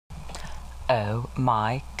Oh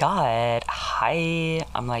my god. Hi.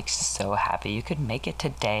 I'm like so happy you could make it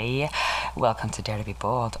today. Welcome to Dare to Be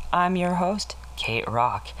Bold. I'm your host, Kate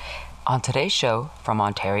Rock. On today's show, from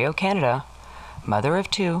Ontario, Canada, mother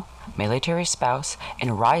of two, military spouse,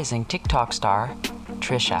 and rising TikTok star,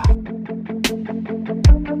 Tricia.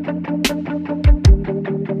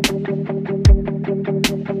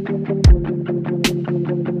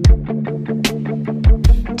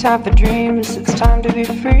 Time for dreams, it's time to be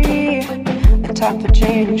free. A time for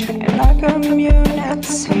change in our community.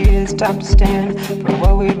 It's time to stand for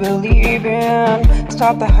what we believe in.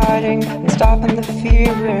 Stop the hiding and stopping the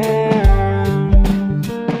fearing.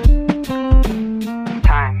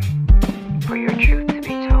 Time for your truth to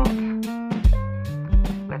be told.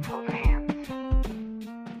 Let's hold hands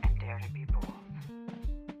and dare to be bold.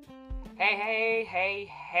 Hey,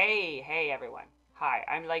 everyone. Hi,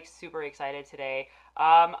 I'm like super excited today.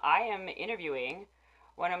 I am interviewing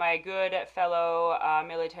one of my good fellow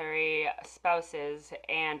military spouses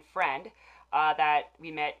and friend that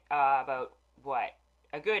we met about what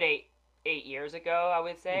a good eight years ago, I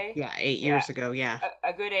would say. Yeah, eight Yeah, years ago. Yeah.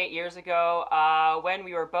 a good 8 years ago when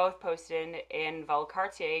we were both posted in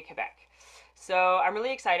Valcartier, Quebec. So I'm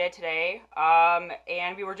really excited today,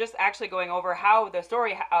 and we were just actually going over how the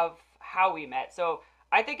story of how we met. So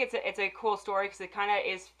I think it's a cool story because it kind of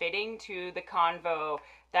is fitting to the convo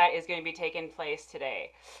that is going to be taking place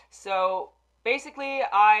today. So basically,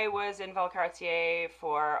 I was in Valcartier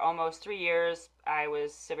for almost 3 years. I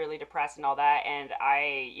was severely depressed and all that, and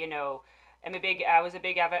I was a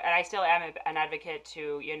big and I still am an advocate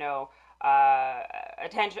to uh,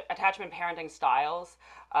 attachment parenting styles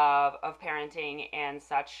of parenting and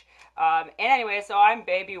such. And anyway, so I'm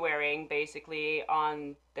baby wearing basically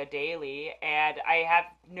on the daily, and I have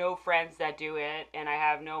no friends that do it, and I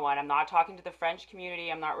have no one. I'm not talking to the French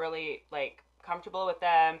community. I'm not really like comfortable with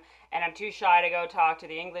them, and I'm too shy to go talk to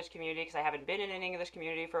the English community because I haven't been in an English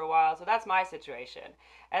community for a while. So that's my situation.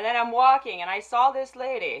 And then I'm walking, and I saw this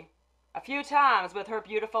lady a few times with her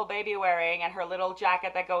beautiful baby wearing and her little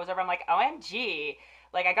jacket that goes over. I'm like, OMG.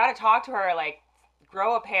 Like, I gotta talk to her, like,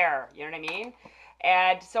 grow a pair. You know what I mean?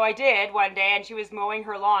 And so I did one day, and she was mowing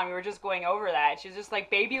her lawn. We were just going over that. She was just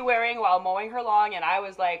like baby wearing while mowing her lawn, and I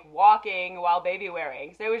was like walking while baby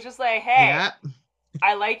wearing. So it was just like, hey, Yeah.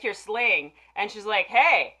 I like your sling. And she's like,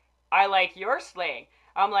 hey, I like your sling.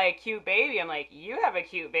 I'm like, cute baby. I'm like, you have a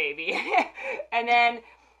cute baby. and then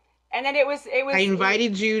and then I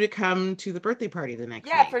invited you to come to the birthday party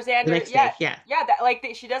yeah, for the Xander. next Yeah, day. Yeah. yeah. That like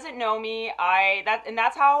she doesn't know me.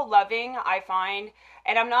 That's how loving I find.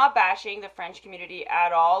 And I'm not bashing the French community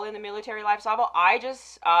at all in the military lifestyle. I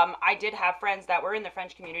did have friends that were in the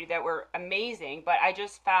French community that were amazing, but I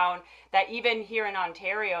just found that even here in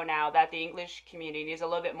Ontario now, that the English community is a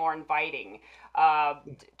little bit more inviting uh,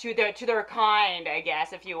 to their kind, I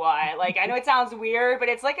guess, if you want. Like I know it sounds weird, but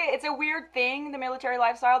it's a weird thing. The military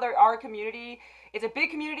lifestyle. There are community, it's a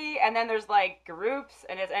big community, and then there's like groups,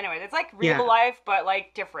 and it's like real Yeah. life but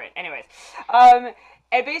like different. Anyways, um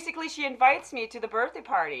and basically she invites me to the birthday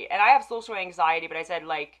party, and I have social anxiety, but I said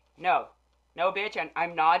like, no, no, bitch,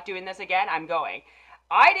 I'm not doing this again. I'm going.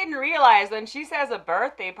 I didn't realize when she says a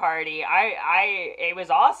birthday party, I it was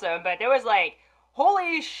awesome, but there was like,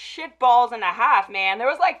 holy shit balls and a half, man. There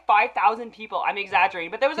was like 5,000 people. I'm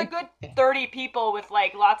exaggerating, but there was a good 30 people with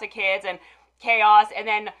like lots of kids and chaos. And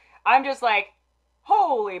then I'm just like,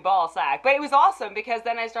 holy ball sack. But it was awesome because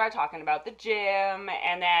then I started talking about the gym,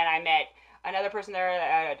 and then I met another person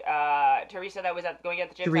there, Teresa, that was going at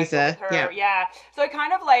the gym, so I'd go with Teresa. Yeah. her. Yeah, so it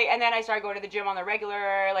kind of like, and then I started going to the gym on the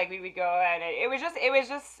regular. Like we would go, and it was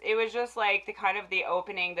just like the kind of the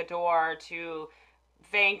opening the door to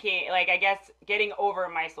thanking, like, I guess getting over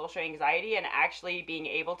my social anxiety and actually being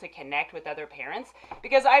able to connect with other parents,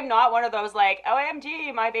 because I'm not one of those like,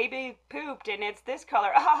 OMG, my baby pooped and it's this color,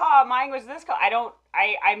 haha, mine was this color.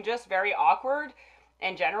 I'm just very awkward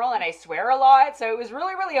in general, and I swear a lot, so it was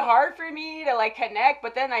really really hard for me to like connect.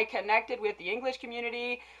 But then I connected with the English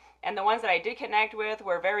community, and the ones that I did connect with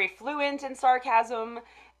were very fluent in sarcasm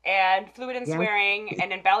and fluent in Yeah. swearing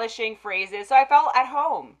and embellishing phrases, so I felt at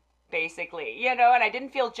home basically, and I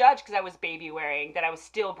didn't feel judged because I was baby wearing, that I was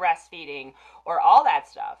still breastfeeding, or all that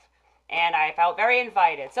stuff. And I felt very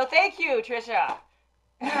invited. So thank you, Tricia.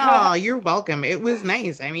 No, you're welcome. It was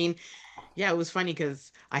nice. I mean, yeah, it was funny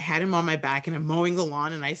because I had him on my back and I'm mowing the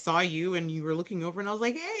lawn and I saw you and you were looking over and I was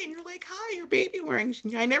like, hey, and you're like, hi, you're baby wearing.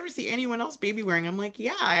 I never see anyone else baby wearing. I'm like,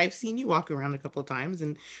 yeah, I've seen you walk around a couple of times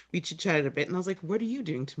and we chit-chatted a bit. And I was like, what are you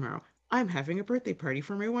doing tomorrow? I'm having a birthday party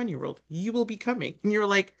for my 1-year-old. You will be coming. And you're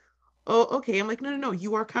like, oh, okay. I'm like, no, no, no,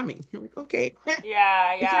 you are coming. You're like, okay. Yeah,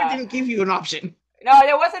 I sort of yeah. didn't give you an option. No,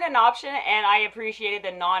 there wasn't an option, and I appreciated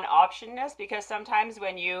the non-optionness because sometimes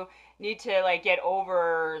when you need to like get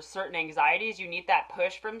over certain anxieties, you need that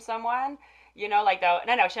push from someone. You know, like the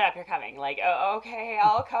no, no, shut up, you're coming. Like, oh, okay,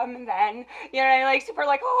 I'll come then. You know, like super,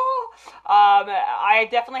 like, oh. I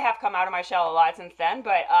definitely have come out of my shell a lot since then,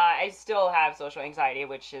 but I still have social anxiety,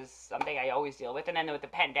 which is something I always deal with. And then with the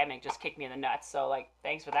pandemic, just kicked me in the nuts. So like,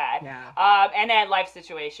 thanks for that. Yeah. And then life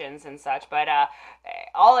situations and such. But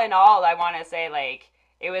all in all, I want to say like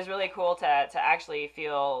it was really cool to actually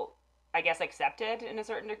feel, I guess, accepted in a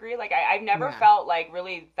certain degree. Like I've never Yeah. felt like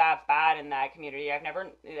really that bad in that community. I've never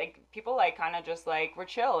like people like kind of just like were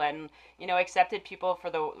chill and accepted people for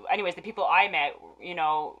the anyways the people I met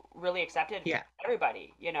really accepted Yeah.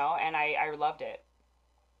 everybody and I loved it.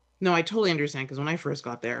 No, I totally understand because when I first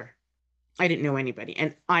got there, I didn't know anybody,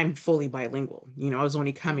 and I'm fully bilingual. I was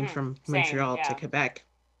only coming from Same, Montreal to yeah, Quebec,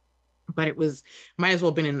 but it was might as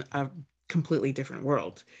well have been in a completely different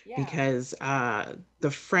world yeah, because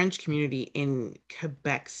the French community in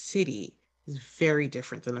Quebec City is very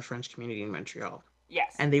different than the French community in Montreal,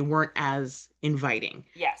 yes, and they weren't as inviting.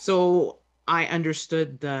 yes. So I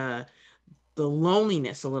understood the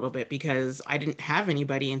loneliness a little bit because I didn't have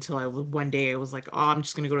anybody until one day I was like, oh, I'm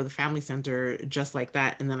just gonna go to the family center just like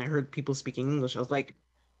that, and then I heard people speaking English. I was like,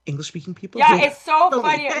 English speaking people? Yeah, Yeah, it's so totally.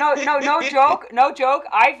 funny. No, no, no joke, no joke.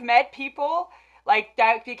 I've met people like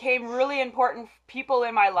that became really important people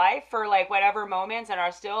in my life for like whatever moments and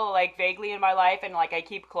are still like vaguely in my life and like I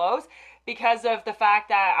keep close because of the fact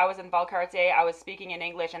that I was in Valcartier, I was speaking in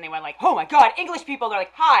English and they went like, "Oh my god, English people." They're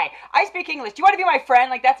like, "Hi, I speak English. Do you want to be my friend?"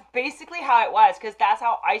 Like that's basically how it was because that's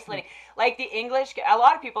how isolating. Like the English, a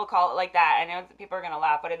lot of people call it like that. I know people are gonna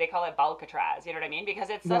laugh, but they call it Balcatraz. You know what I mean? Because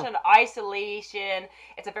it's such No, an isolation.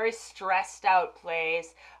 It's a very stressed out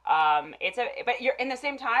place. But you're in the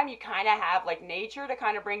same time you kind of have like nature to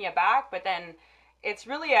kind of bring you back, but then it's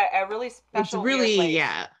really a really it's special weird really, place.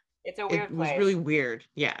 yeah, It's a it weird was really place. weird.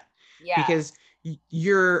 Yeah, Yeah. because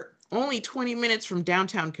you're only 20 minutes from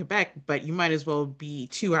downtown Quebec, but you might as well be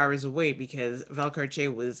 2 hours away because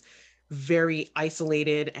Valcartier was very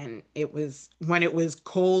isolated, and it was when it was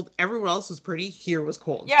cold, everywhere else was pretty, here was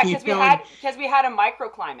cold, Yeah, because we and had a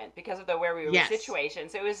microclimate because of the where we were yes,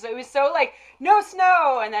 situated. So it was so like no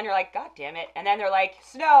snow, and then you're like, God damn it, and then they're like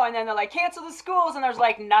snow, and then they're like cancel the schools, and there's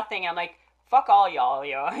like nothing. I'm like, fuck all y'all,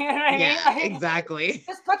 yo. You know what I mean? yeah, Like, exactly.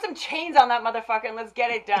 just put some chains on that motherfucker and let's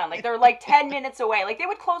get it done. Like they're like 10 minutes away. Like they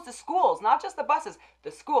would close the schools, not just the buses,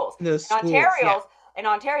 the schools. Those In schools, yeah,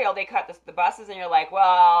 Ontario, they cut the buses, and you're like,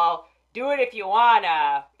 well, do it if you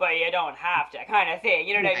wanna, but you don't have to, kind of thing.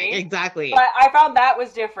 You know what I yeah, mean? But exactly. I found that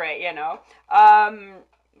was different. Um,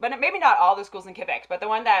 but maybe not all the schools in Quebec, but the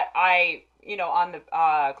one that on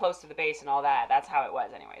the close to the base and all that. That's how it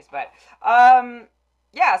was, anyways. But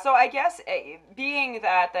yeah, so I guess being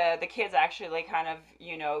that the kids actually like kind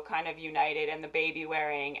of united, and the baby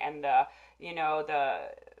wearing and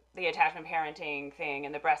the attachment parenting thing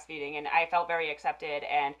and the breastfeeding, and I felt very accepted.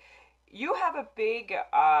 And you have a big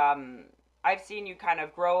I've seen you kind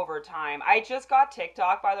of grow over time. I just got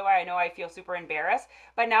TikTok, by the way. I know I feel super embarrassed,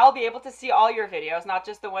 but now I'll be able to see all your videos, not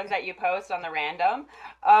just the ones that you post on the random.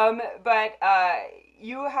 But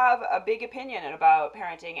you have a big opinion about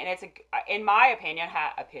parenting, and in my opinion,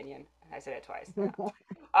 opinion. I said it twice.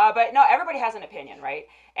 But no, everybody has an opinion, right?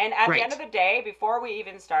 And at the end of Right, the day, before we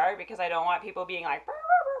even start, because I don't want people being like, "Brr,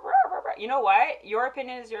 brr, brr, brr, brr," you know what? Your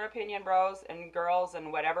opinion is your opinion, bros and girls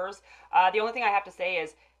and whatever's. The only thing I have to say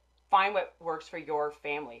is find what works for your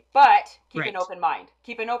family, but keep an right, open mind.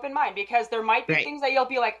 Keep an open mind because there might be right. things that you'll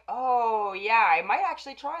be like, oh yeah, I might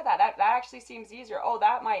actually try that. That actually seems easier. Oh,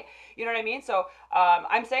 that might, you know what I mean? So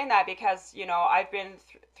I'm saying that because I've been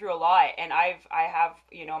through a lot, and I have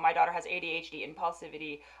my daughter has ADHD,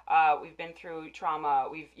 impulsivity. We've been through trauma.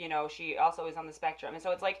 She also is on the spectrum, and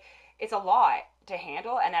so it's like it's a lot to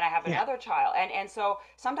handle. And then I have Yeah, another child, and so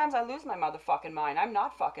sometimes I lose my motherfucking mind. I'm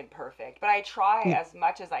not fucking perfect, but I try yeah, as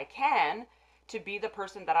much as I can to be the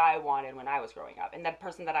person that I wanted when I was growing up, and the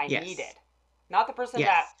person that I yes, needed, not the person that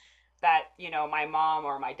yes, my mom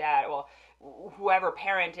or my dad, well, whoever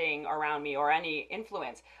parenting around me or any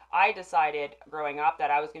influence. I decided growing up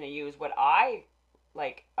that I was going to use what I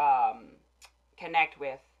like connect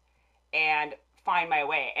with and find my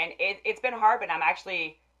way. And it's been hard, but I'm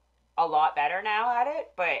actually a lot better now at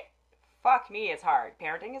it. But fuck me, it's hard.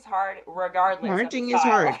 Parenting is hard regardless of the parenting is style.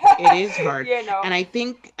 hard. It is hard. you know. And I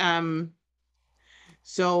think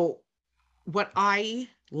so what I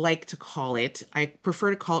like to call it, I prefer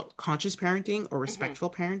to call it conscious parenting or hmm respectful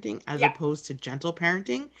parenting as Yeah, opposed to gentle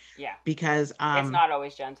parenting yeah. because It's not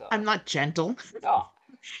always gentle. I'm not gentle. No,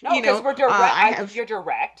 no, You because know, we're direct. I have You're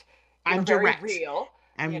direct. You're I'm very direct. real,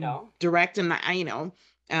 you I'm know. direct, and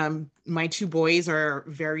my two boys are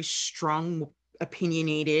very strong,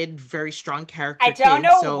 opinionated, very strong I character don't kids.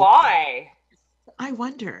 know So why. I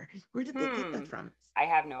wonder, where did they get that Hmm. from? I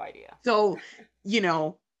have no idea. So, you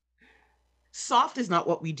know, soft is not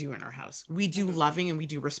what we do in our house. We do Hmm. loving and we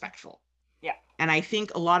do respectful. Yeah. And I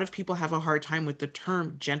think a lot of people have a hard time with the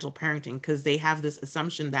term gentle parenting because they have this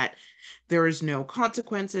assumption that there is no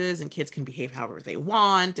consequences and kids can behave however they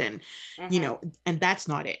want. And, you Hmm. know, and that's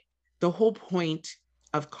not it. The whole point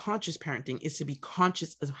of conscious parenting is to be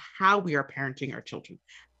conscious of how we are parenting our children,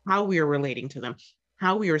 how we are relating to them,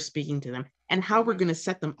 how we are speaking to them, and how we're Hmm. going to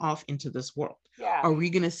set them off into this world. Yeah. Are we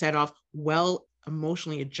going to set off well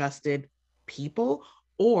emotionally adjusted people,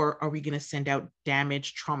 or are we going to send out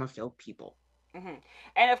damaged, trauma filled people? Hmm.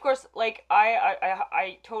 And of course, like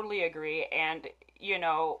I totally agree. And you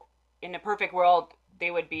know, in a perfect world, they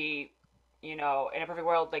would be, you know, in a perfect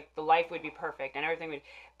world, like the life would be perfect and everything would.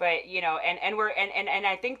 But you know, and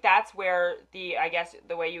I think that's where the, I guess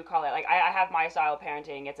the way you call it, like I have my style of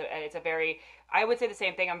parenting. It's a very, I would say the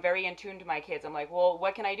same thing. I'm very in tune to my kids. I'm like, well,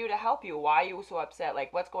 what can I do to help you? Why are you so upset?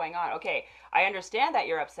 Like, what's going on? Okay, I understand that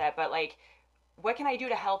you're upset, but like, what can I do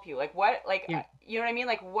to help you? Like what, like Yeah. you know what I mean?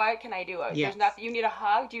 Like what can I do? There's Yes. nothing. You need a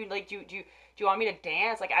hug? Do you like do you want me to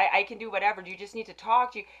dance? Like I can do whatever. Do you just need to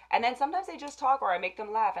talk? Do you? And then sometimes they just talk, or I make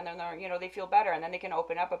them laugh, and then they're, you know, they feel better, and then they can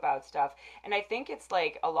open up about stuff. And I think it's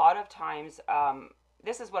like a lot of times.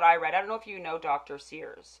 This is what I read. I don't know if you know Dr.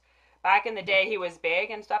 Sears. Back in the day, he was big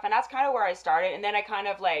and stuff, and that's kind of where I started. And then I kind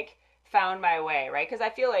of like found my way, right? Because I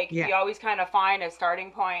feel like Yeah. we always kind of find a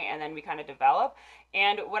starting point, and then we kind of develop.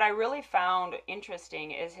 And what I really found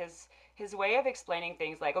interesting is his way of explaining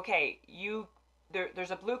things like, okay,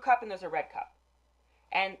 there's a blue cup and there's a red cup.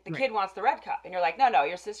 And the Right. kid wants the red cup. And you're like, no, no,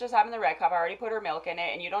 your sister's having the red cup. I already put her milk in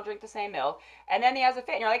it and you don't drink the same milk. And then he has a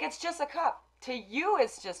fit and you're like, it's just a cup. To you,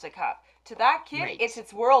 it's just a cup. To that kid, Right. it's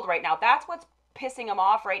its world right now. That's what's pissing him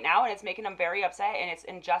off right now, and it's making him very upset, and it's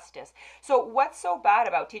injustice. So what's so bad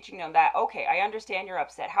about teaching them that, okay, I understand you're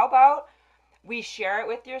upset. How about we share it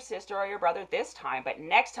with your sister or your brother this time, but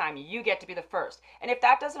next time you get to be the first. And if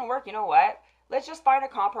that doesn't work, you know what? Let's just find a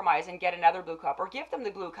compromise and get another blue cup, or give them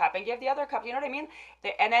the blue cup and give the other cup. You know what I mean?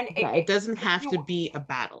 And then Yeah, it doesn't have to you, be a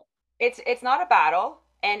battle. it's not a battle,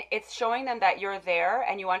 and it's showing them that you're there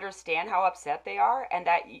and you understand how upset they are, and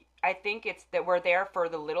that I think it's that we're there for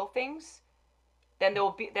the little things. Then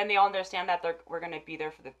they'll understand that we're going to be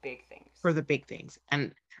there for the big things. For the big things.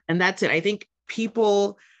 And that's it. I think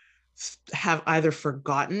people have either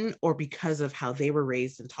forgotten or because of how they were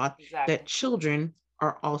raised and taught that Exactly. children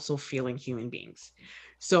are also feeling human beings.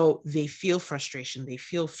 So they feel frustration, they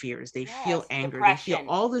feel fears, they feel Yes, anger, they feel depression,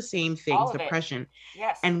 all the same all things, of it. depression,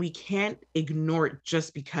 Yes. and we can't ignore it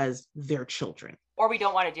just because they're children, Or we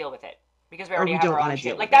don't want to deal with it because we or already we have don't our want own to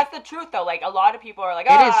shit. deal Like with it. that's the truth though. Like a lot of people are like,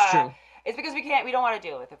 It is true. it's because we don't want to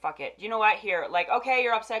deal with it. Fuck it. You know what? Here, like, okay,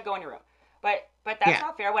 you're upset, go in your room. But that's Yeah.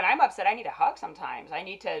 not fair. When I'm upset, I need a hug sometimes. I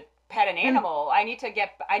need to pet an And animal. I need to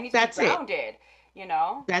be that's it. grounded, you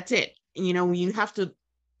know? That's it. You know, you have to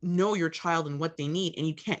know your child and what they need, and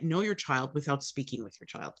you can't know your child without speaking with your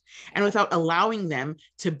child and without Exactly. allowing them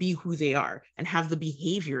to be who they are and have the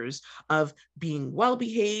behaviors of being well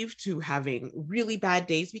behaved to having really bad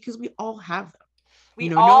days, because we all have them. You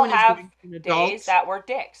We know, no all one is have going to an days adult. that were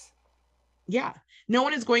dicks. Yeah, no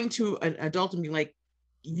one is going to an adult and be like,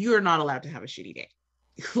 you're not allowed to have a shitty day.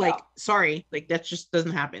 No. Like, sorry, like that just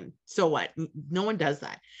doesn't happen. So what? No one does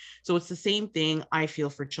that. So it's the same thing I feel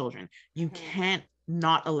for children. You Hmm. can't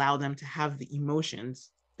not allow them to have the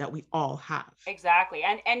emotions that we all have. Exactly.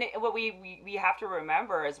 And what we have to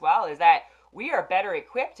remember as well is that we are better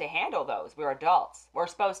equipped to handle those. We're adults. We're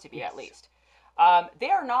supposed to be, at Yes. least.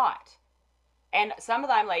 They are not. And some of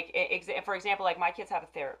them, like for example, like my kids have a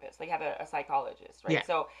therapist, they have a psychologist, right? Yeah.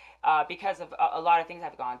 So because of a lot of things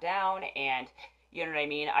have gone down, and you know what I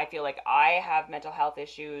mean, I feel like I have mental health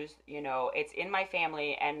issues, you know, it's in my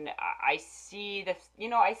family, and I see this, you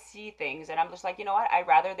know, I see things, and I'm just like, you know what, I'd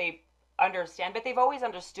rather they understand. But they've always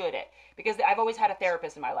understood it because I've always had a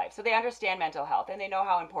therapist in my life, so they understand mental health and they know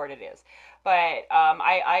how important it is. But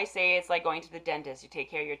I say it's like going to the dentist. You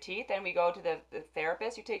take care of your teeth, and we go to the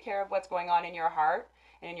therapist. You take care of what's going on in your heart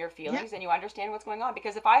and in your Yeah. feelings, and you understand what's going on.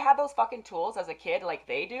 Because if I had those fucking tools as a kid like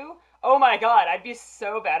they do, oh my god, I'd be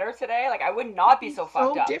so better today. Like I would It'd not be be so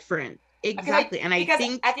fucked so up. different. Because I Exactly. And I because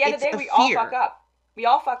think at the end of it's the day, a we all fuck fear. up. We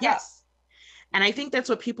all fuck up. Yes. And I think that's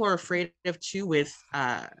what people are afraid of too with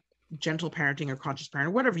gentle parenting or conscious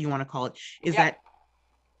parenting, whatever you want to call it, is Yep. that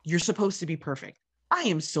you're supposed to be perfect. I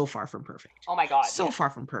am so far from perfect. Oh my god. So Yes. far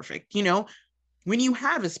from perfect. You know, when you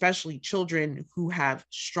have especially children who have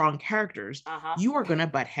strong characters, Uh-huh. you are gonna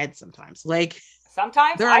butt heads sometimes. Like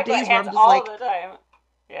Sometimes there are I butt days where heads I'm just all like, the time. like,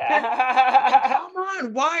 Yeah. come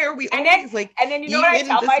on, why are we And then always like, and then you know what I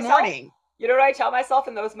even tell this myself? morning? You know what I tell myself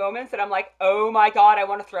in those moments that I'm like, oh my god, I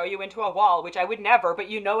want to throw you into a wall, which I would never, but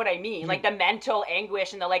you know what I mean, like You the mental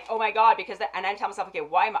anguish and the like, oh my god, because and I tell myself, okay,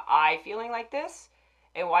 why am I feeling like this,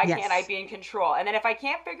 and why can't I yes. be in control? And then if I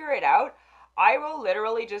can't figure it out, I will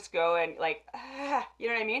literally just go and like, you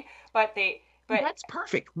know what I mean? But That's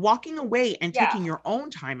perfect. Walking away and yeah, taking your own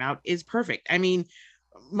time out is perfect. I mean,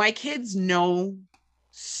 my kids know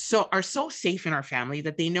so are so safe in our family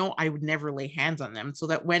that they know I would never lay hands on them. So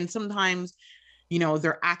that when sometimes,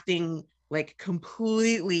 they're acting like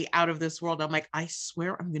completely out of this world, I'm like, I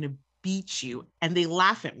swear I'm gonna beat you. And they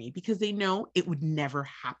laugh at me because they know it would never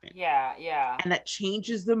happen. yeah, yeah, And that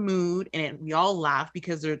changes the mood, and we all laugh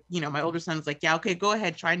because my older son's like, yeah, okay, go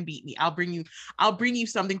ahead, try and beat me. I'll bring you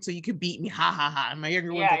something so you can beat me, ha ha ha. And my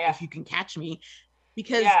younger one's yeah, like, yeah, if you can catch me,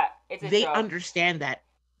 because yeah. It's a they joke. understand that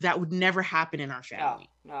that would never happen in our No, family.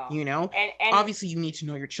 no, you know and Obviously you need to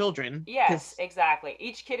know your children yes, because exactly.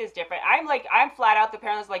 Each kid is different. I'm flat out the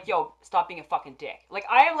parent that's like, yo, stop being a fucking dick. Like,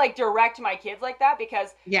 I am like direct to my kids like that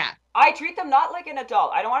because yeah, I treat them not like an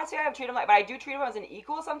adult. I don't want to say I treat them like, but I do treat them as an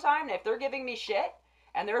equal sometimes. And if they're giving me shit,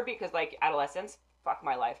 and they're because like adolescence, fuck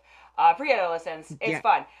my life. Pre-adolescence, it's yeah,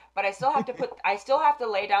 fun, but I still have to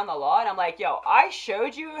lay down the law, and I'm like, yo, I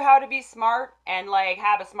showed you how to be smart and like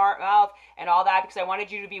have a smart mouth and all that because I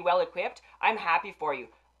wanted you to be well equipped. I'm happy for you.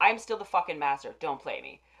 I'm still the fucking master. Don't play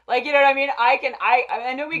me. Like, you know what I mean?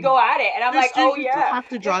 I know we go at it, and I'm like, oh you still yeah, have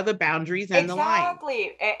to draw the boundaries and the line.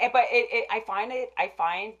 exactly. But I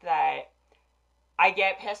find that I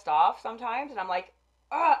get pissed off sometimes, and I'm like,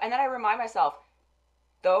 and then I remind myself,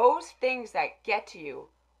 those things that get to you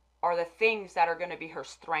are the things that are going to be her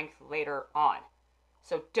strength later on.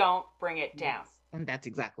 So don't bring it down. Yes, and that's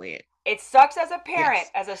exactly it. It sucks as a parent,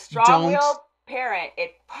 Yes, as a don't. strong-willed parent.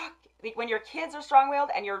 When your kids are strong-willed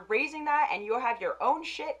and you're raising that and you have your own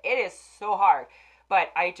shit, it is so hard.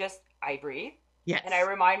 But I breathe and I Yes,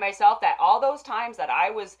 remind myself that all those times that I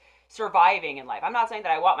was surviving in life. I'm not saying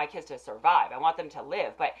that I want my kids to survive. I want them to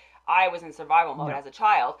live, but I was in survival mode no, as a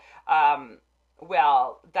child.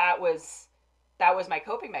 Well, that was my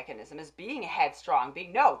coping mechanism, is being headstrong,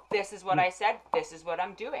 being, no, this is what yeah, I said, this is what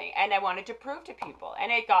I'm doing, and I wanted to prove to people,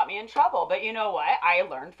 and it got me in trouble. But you know what, I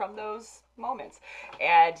learned from those moments,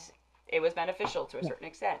 and it was beneficial to a yeah, certain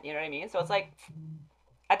extent, you know what I mean? So it's like,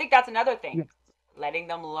 I think that's another thing, yeah. letting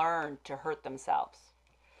them learn to hurt themselves.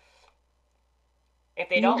 If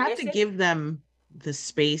they You don't have to listen, give them the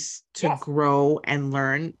space to yes, grow and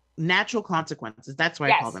learn natural consequences. That's what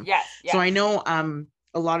I call yes, them. yes, So yeah, I know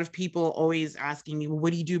a lot of people always asking me, well,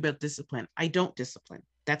 what do you do about discipline? I don't discipline.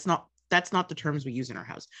 That's not the terms we use in our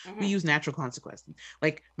house. We mm-hmm. use natural consequences.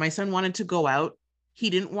 Like my son wanted to go out. He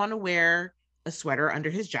didn't want to wear a sweater under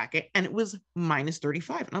his jacket and it was minus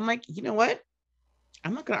 35. And I'm like, you know what?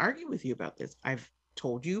 I'm not going to argue with you about this. I've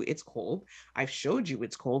told you it's cold. I've showed you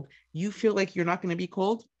it's cold. You feel like you're not going to be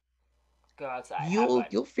cold, Go outside, have you'll fun.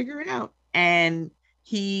 you'll figure it out. And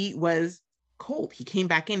he was cold. He came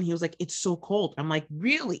back in. He was like, it's so cold. I'm like,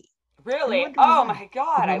 really? I'm Really? wondering Oh why. my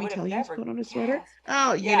Did god, I mommy would have tell you to never. put on a sweater? Yes,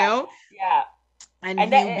 Oh, yeah, yeah. and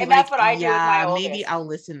and he'll that, be and that's like, what I do with my yeah, maybe oldest. I'll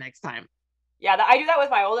listen next time. Yeah, I do that with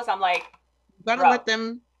my oldest. I'm like, You gotta bro. let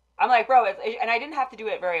them I'm like, bro, and I didn't have to do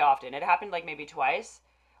it very often. It happened like maybe twice.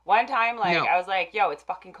 One time, like, know. I was like, yo, it's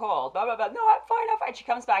fucking cold. Blah, blah, blah. No, I'm fine. I'm fine. She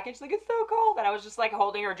comes back and she's like, it's so cold. And I was just like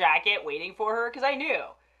holding her jacket, waiting for her because I knew.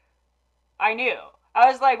 I knew.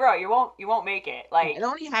 I was like, bro, you won't make it. Yeah, it Like,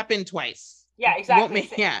 only happened twice. yeah, You won't exactly.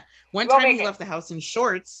 make yeah. One You won't time make he it. left the house in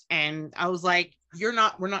shorts and I was like, we're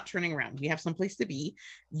not turning around. We have some place to be.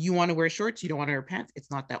 You want to wear shorts, you don't want to wear pants.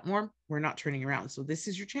 It's not that warm. We're not turning around. So this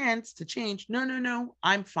is your chance to change. No, no, no.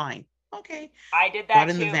 I'm fine. Okay. I did Got that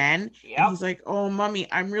in the too. van and Yep. he's like, oh mommy,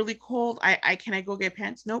 I'm really cold. I can I go get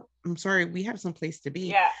pants? Nope, I'm sorry, we have some place to be.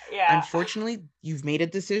 Yeah, yeah. Unfortunately, you've made a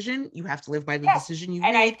decision. You have to live by the Yes. decision you've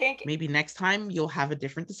And I made. think Maybe next time you'll have a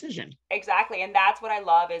different decision. exactly, and that's what I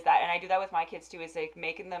love is that, and I do that with my kids too, is like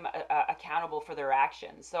making them accountable for their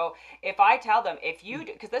actions. So if I tell them, if you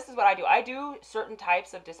do, because this is what I do certain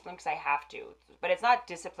types of discipline because I have to, but it's not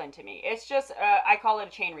discipline to me. It's just I call it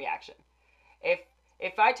a chain reaction. If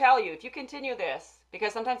if I tell you, if you continue this,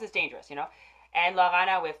 because sometimes it's dangerous, and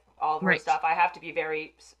Lorana with all of her Right. stuff, I have to be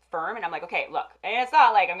very firm, and I'm like, okay, look, and it's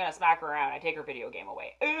not like I'm gonna smack her around. I take her video game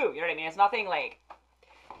away. Ooh, you know what I mean? It's nothing like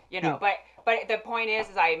Yeah. but the point is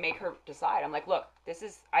I make her decide. I'm like, look, this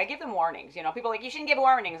is, I give them warnings. People are like, you shouldn't give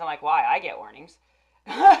warnings. I'm like, why? I get warnings.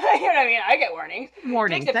 You know what I mean? I get warnings. Takes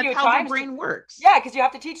Warnings. a That's few how their times to, brain works. yeah, because you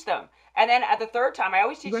have to teach them. And then at the third time, I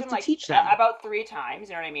always You teach have them to like teach them. about 3 times.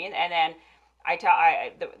 You know what I mean? And then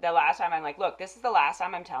the last time I'm like, look, this is the last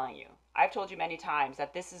time I'm telling you. I've told you many times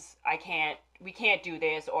that this is we can't do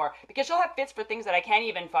this, or because she'll have fits for things that I can't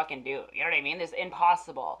even fucking do. You know what I mean? This is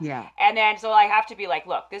impossible. Yeah. And then so I have to be like,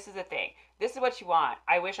 look, this is the thing. This is what you want.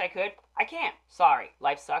 I wish I could. I can't. Sorry.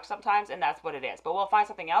 Life sucks sometimes, and that's what it is. But we'll find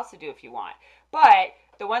something else to do if you want. But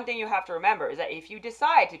the one thing you have to remember is that if you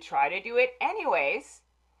decide to try to do it anyways,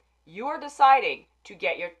 you are deciding to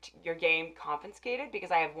get your game confiscated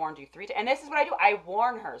because I have warned you 3 times. And this is what I do. I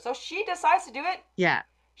warn her. So she decides to do it. Yeah.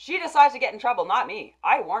 She decides to get in trouble, not me.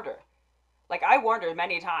 I warned her. Like I warned her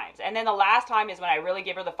many times. And then the last time is when I really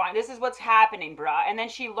give her the fine. This is what's happening, bruh. And then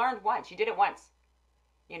she learned once. She did it once,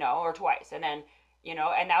 or twice. And then,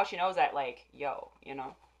 and now she knows that like, yo.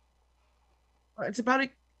 It's about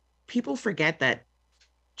it. People forget that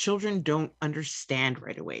children don't understand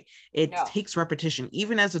right away. It No. takes repetition.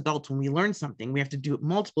 Even as adults, when we learn something, we have to do it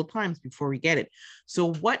multiple times before we get it.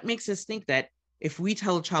 So, what makes us think that if we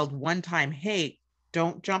tell a child one time, hey,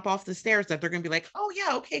 don't jump off the stairs, that they're going to be like, oh,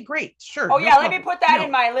 yeah, okay, great, sure, Oh no yeah, let me problem. put that in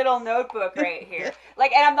No, my little notebook right here.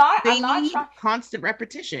 Like, and I'm not need trying. constant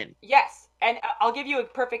repetition. Yes, and I'll give you a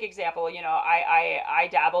perfect example. I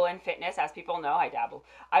dabble in fitness, as people know. I dabble.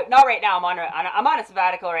 Not right now. I'm on a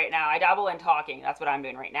sabbatical right now. I dabble in talking. That's what I'm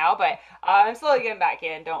doing right now. But I'm slowly getting back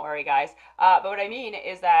in. Don't worry, guys. But what I mean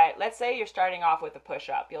is that let's say you're starting off with a push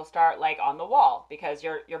up. You'll start like on the wall because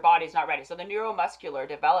your body's not ready. So the neuromuscular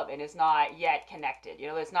development is not yet connected.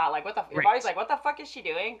 It's not like your body's Right. like, what the fuck is she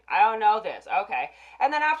doing? I don't know this. Okay,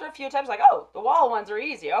 and then after a few times, like, oh, the wall ones are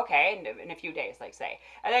easy. Okay, in a few days, like say,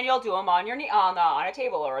 and then you'll do them on your knee on a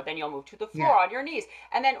table, or then you'll move to the Yeah. floor on your knees,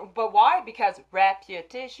 and then but why? Because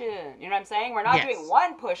repetition. You know what I'm saying? We're not doing Yes.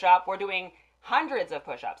 one push up. We're doing hundreds of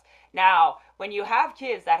push ups. Now, when you have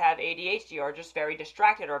kids that have ADHD or just very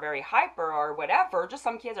distracted or very hyper or whatever, just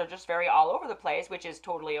some kids are just very all over the place, which is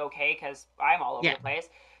totally okay because I'm all over Yeah. the place.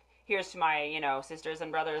 Here's to my, sisters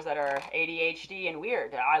and brothers that are ADHD and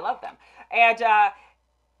weird. I love them. And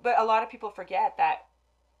but a lot of people forget that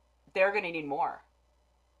they're going to need more.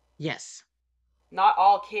 Yes. Not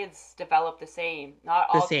all kids develop the same. Not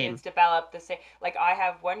The all kids same. develop the same. Like I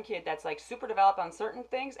have one kid that's like super developed on certain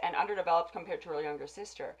things and underdeveloped compared to her younger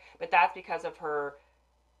sister. But that's because of her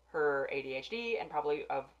ADHD and probably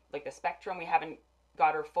of like the spectrum. We haven't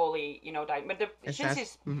got her fully, but since Assess.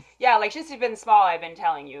 she's yeah, like since she's been small, I've been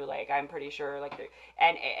telling you, like I'm pretty sure, like,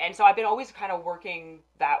 and so I've been always kind of working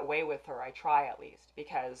that way with her. I try at least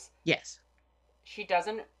because Yes. she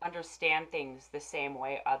doesn't understand things the same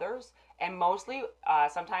way others, and mostly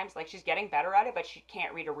sometimes like she's getting better at it, but she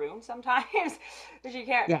can't read a room sometimes. She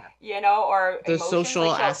can't, Yeah. or The emotions, like social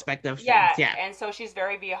she'll, aspect of things. yeah, Yeah. and so she's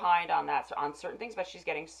very behind on that, on certain things, but she's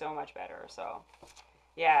getting so much better. So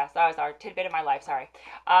yeah, so that was our tidbit of my life. Sorry.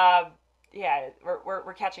 Yeah,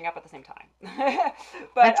 we're catching up at the same time.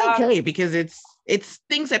 But That's okay because it's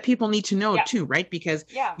things that people need to know yeah, too, right? Because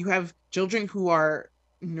yeah, you have children who are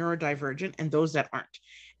neurodivergent and those that aren't.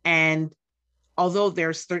 And although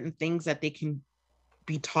there's certain things that they can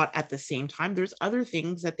be taught at the same time, there's other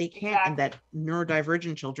things that they can't, and exactly. that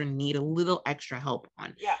neurodivergent children need a little extra help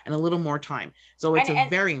on Yeah, and a little more time. So it's and a and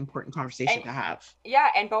very important and conversation to have. yeah,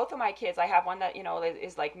 and both of my kids, I have one that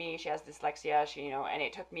is like me. She has dyslexia. She, and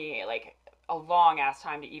it took me like a long ass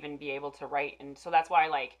time to even be able to write, and so that's why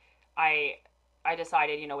like I I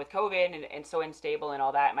decided, with COVID and so unstable and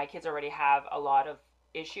all that, my kids already have a lot of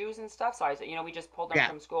issues and stuff. So I said, we just pulled them Yeah.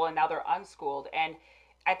 from school and now they're unschooled. And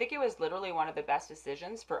I think it was literally one of the best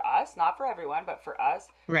decisions for us, not for everyone, but for us,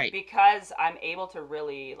 Right. because I'm able to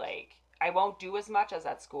really like, I won't do as much as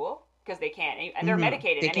at school because they can't, and they're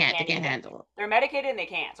medicated They and they can't. They can't can't even. handle it. They're medicated and they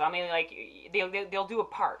can't. So I mean, like they'll do a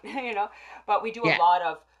part, But we do a Yeah. lot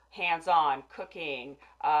of hands-on cooking,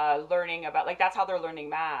 learning about, like, that's how they're learning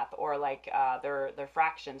math, or like their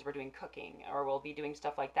fractions. We're doing cooking, or we'll be doing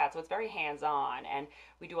stuff like that. So it's very hands-on, and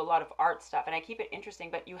we do a lot of art stuff. And I keep it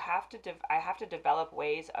interesting, but I have to develop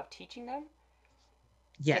ways of teaching them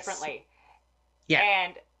Yes. differently, Yeah.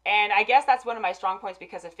 and I guess that's one of my strong points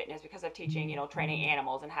because of fitness, because of teaching, training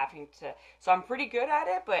animals and having to. So I'm pretty good at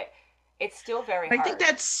it, but it's still very I think hard.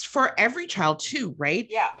 that's for every child too, right?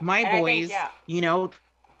 Yeah, My and I think boys, yeah,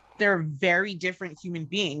 they're very different human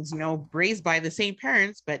beings, raised by the same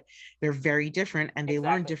parents, but they're very different and they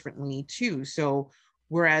learn exactly. differently too. So,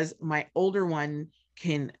 whereas my older one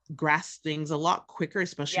can grasp things a lot quicker,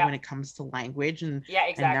 especially Yeah, when it comes to language yeah, and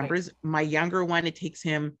exactly. numbers, my younger one, it takes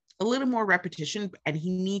him a little more repetition and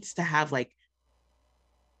he needs to have like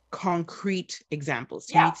concrete examples.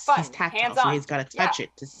 Yeah, He's fun, tactile, hands so on. he's got to Yeah, touch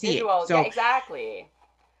it to see it. visual. Yeah, So exactly.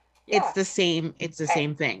 it's Yeah. the same. It's the Hey,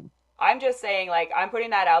 same thing. I'm just saying, like, I'm putting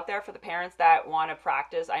that out there for the parents that want to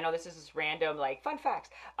practice. I know this is just random, like, fun facts.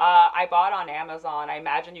 I bought on Amazon. I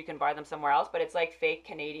imagine you can buy them somewhere else, but it's like fake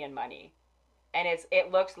Canadian money, and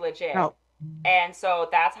it looks legit. Oh, And so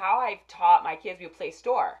that's how I taught my kids. We would play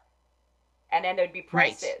store, and then there'd be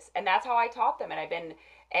right. prices, and that's how I taught them.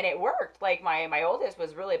 And it worked. Like my oldest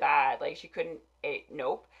was really bad. Like she couldn't.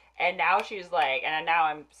 Nope. And now she's like, and now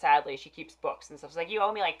I'm sadly she keeps books and stuff. She's like, you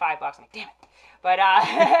owe me like $5. I'm like, damn it. But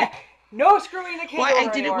no screwing the kids Well,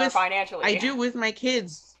 over anymore I financially. do with my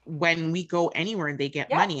kids when we go anywhere and they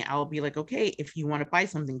get Yeah, money. I'll be like, okay, if you want to buy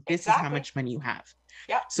something, this is how exactly. much money you have.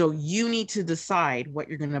 Yep. So you need to decide what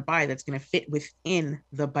you're going to buy that's going to fit within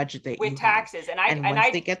the budget that With you have. taxes, And once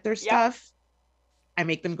they get their yep, stuff, I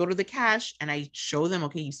make them go to the cash and I show them,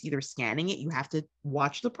 okay, you see they're scanning it. You have to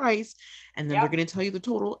watch the price and then they're yep, going to tell you the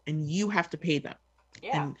total and you have to pay them.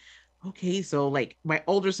 yeah. And okay, so like my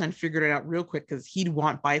older son figured it out real quick because he'd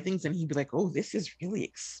want buy things and he'd be like, oh, this is really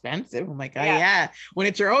expensive. I'm like, oh Yeah. yeah, when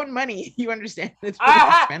it's your own money, you understand it's really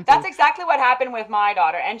Aha! That's expensive. exactly what happened with my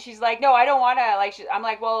daughter, and she's like, "No, I don't want to." Like, I'm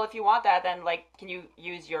like, "Well, if you want that, then like, can you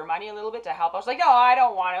use your money a little bit to help?" I was like, "No, I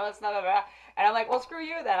don't want it. It's not." And I'm like, "Well, screw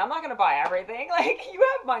you then. I'm not gonna buy everything. Like, you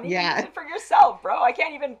have money, use Yeah, it for yourself, bro. I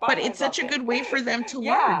can't even buy but it's myself such a things." good way for them to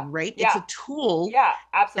Yeah, learn, right? It's yeah, a tool yeah,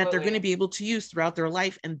 that they're going absolutely. to be able to use throughout their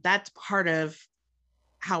life. And that's part of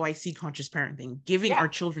how I see conscious parenting, giving Yeah, our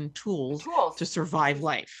children tools to tools. survive To,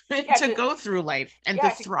 life, yeah, to go through life and to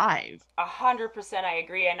yeah, to thrive. 100% I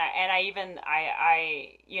agree. And I even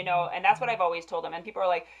and that's what I've always told them. And people are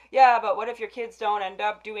like, yeah, but what if your kids don't end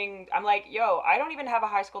up doing? I'm like, yo, I don't even have a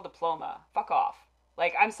high school diploma. Fuck off.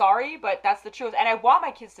 Like, I'm sorry, but that's the truth. And I want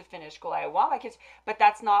my kids to finish school. I want my kids, but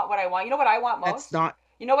that's not what I want. You know what I want That's most? not,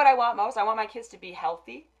 You know what I want most? I want my kids to be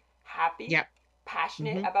healthy, happy, yeah.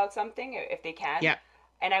 passionate Mm-hmm. about something if they can. Yeah.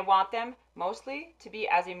 And I want them mostly to be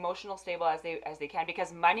as emotional stable as they can,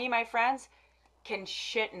 because money, my friends, can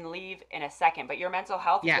shit and leave in a second, but your mental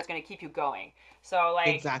health is Yeah. what's going to keep you going. So,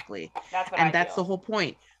 like, Exactly. that's what I And that's the feel. whole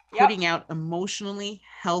point, Yep, putting out emotionally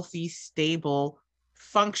healthy, stable,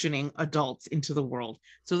 functioning adults into the world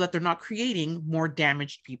so that they're not creating more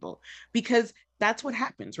damaged people. Because that's what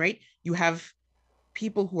happens, right? You have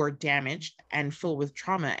people who are damaged and filled with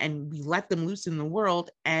trauma, and we let them loose in the world.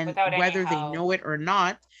 And without any whether they help. know it or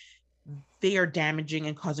not, they are damaging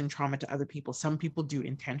and causing trauma to other people. Some people do it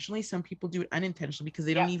intentionally, some people do it unintentionally because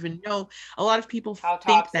they don't Yep, even know. A lot of people how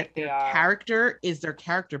think that toxic they their are. character is their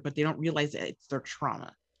character, but they don't realize that it's their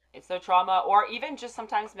trauma. It's their trauma, or even just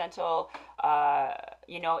sometimes mental,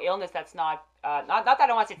 illness that's not that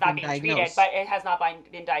I want to say it's not Been being treated, but diagnosed. it has not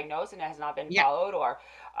been diagnosed and it has not been Yeah, followed, or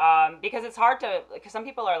because it's hard to, because some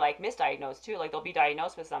people are like misdiagnosed too. Like, they'll be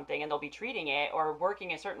diagnosed with something and they'll be treating it or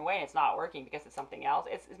working a certain way and it's not working because it's something else.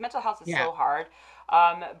 It's mental health is yeah, so hard.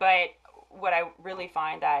 But what I really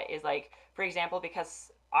find that is, like, for example,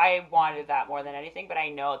 because I wanted that more than anything, but I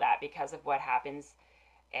know that because of what happens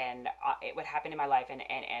and it would happen in my life, and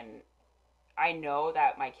I know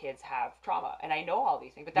that my kids have trauma and I know all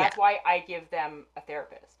these things, but yeah, that's why I give them a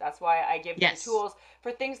therapist. That's why I give them yes, tools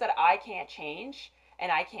for things that I can't change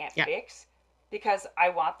and I can't yeah, fix, because I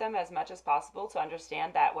want them as much as possible to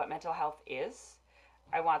understand that what mental health is.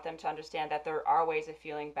 I want them to understand that there are ways of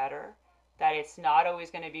feeling better, that it's not always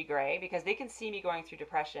going to be gray, because they can see me going through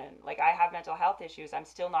depression. Like, I have mental health issues. I'm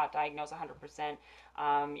still not diagnosed 100%,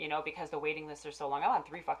 because the waiting lists are so long. I'm on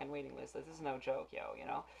 3 fucking waiting lists. This is no joke,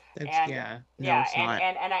 yo. that's, And yeah, no, yeah, it's and not.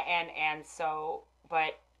 and so,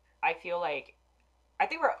 but I feel like, I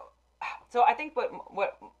think we're so I think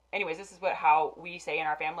what anyways, this is what how we say in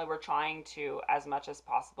our family. We're trying to, as much as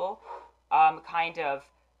possible, kind of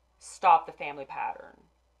stop the family pattern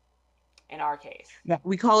in our case. Yeah,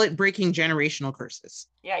 we call it breaking generational curses.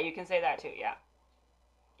 Yeah, you can say that too. Yeah,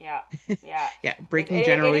 yeah, yeah. Yeah, It, breaking it,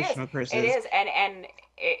 it is. generational It curses. is. And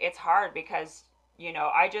it's hard because,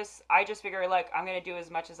 I just figure, like, I'm gonna do as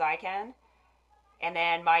much as I can, and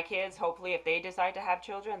then my kids, hopefully, if they decide to have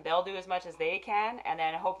children, they'll do as much as they can, and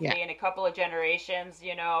then Yeah, hopefully in a couple of generations,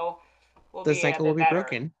 we'll the be a cycle will bit be better.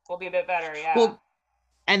 broken. We'll be a bit better. Yeah. Well,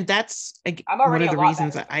 and that's like I'm one already of a the lot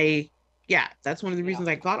reasons better. that I, yeah, that's one of the You know. reasons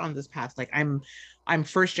I got on this path. Like I'm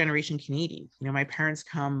first generation Canadian. My parents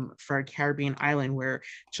come from a Caribbean island where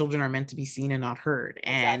children are meant to be seen and not heard,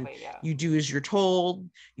 and Exactly. Yeah. you do as you're told,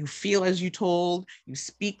 you feel as you're told, you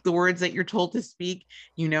speak the words that you're told to speak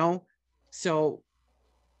you know so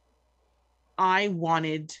I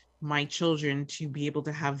wanted my children to be able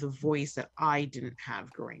to have the voice that I didn't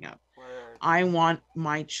have growing up. Word. I want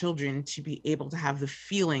my children to be able to have the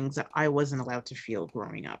feelings that I wasn't allowed to feel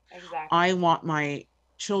growing up. I Exactly. want my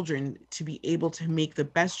children to be able to make the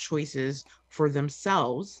best choices for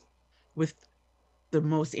themselves with the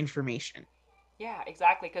most information. Yeah,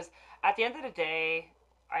 exactly. Because at the end of the day,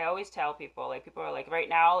 I always tell people, like, people are like, right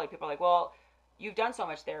now, like, people are like, well, you've done so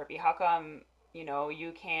much therapy. How come,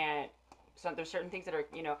 you can't? There's certain things that are,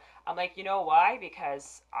 I'm like, you know why?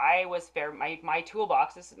 Because I was fair. My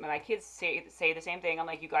toolbox. My kids say the same thing. I'm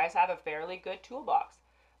like, you guys have a fairly good toolbox,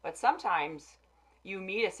 but sometimes you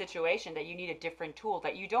meet a situation that you need a different tool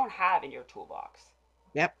that you don't have in your toolbox.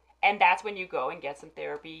 Yep, And that's when you go and get some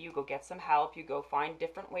therapy, you go get some help, you go find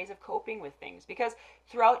different ways of coping with things, because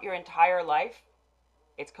throughout your entire life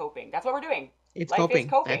it's coping. That's what we're doing. it's Life is coping.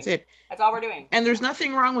 That's coping. it. That's all we're doing. And there's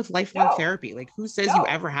nothing wrong with lifelong No. therapy. Like, who says you No.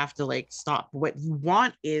 ever have to like stop? What you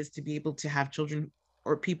want is to be able to have children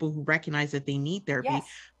or people who recognize that they need therapy, Yes.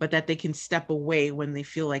 but that they can step away when they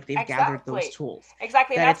feel like they've gathered those Exactly. tools.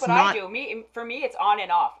 Exactly. And That that's it's what I not, do. For me it's on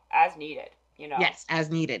and off as needed. yes, as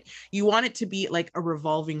needed. You want it to be like a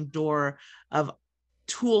revolving door of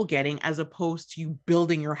tool getting, as opposed to you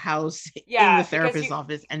building your house in the Yeah, because therapist's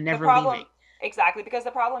office and the never leaving. problem exactly, because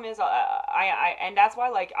the problem is I and that's why,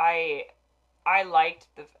 like, I liked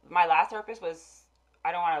my last therapist was,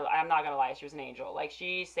 I'm not gonna lie, she was an angel. Like,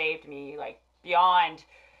 she saved me, like, beyond,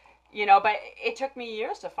 but it took me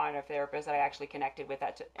years to find a therapist that I actually connected with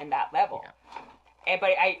in that level. Yeah.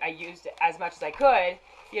 But I used it as much as I could,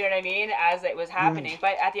 you know what I mean, as it was Mm. happening.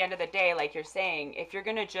 But at the end of the day, like you're saying, if you're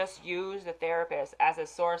gonna just use the therapist as a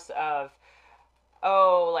source of,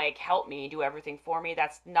 oh, like, help me do everything for me,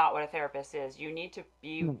 that's not what a therapist is. You need to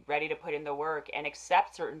be No. ready to put in the work and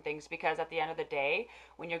accept certain things, because at the end of the day,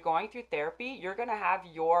 when you're going through therapy, you're going to have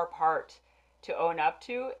your part to own up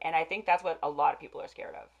to, and I think that's what a lot of people are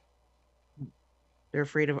scared of, They're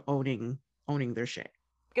afraid of owning their shit.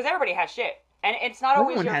 because everybody has shit, and it's not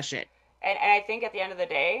always Everyone your has shit. and I think at the end of the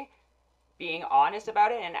day, being honest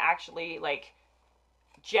about it and actually, like,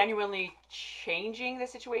 genuinely changing the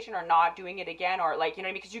situation or not doing it again, or, like, you know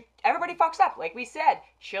what I mean, because everybody fucks up, like we said,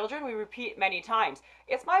 children, we repeat many times.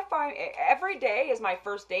 It's my fine, every day is my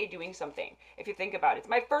first day doing something. If you think about it, it's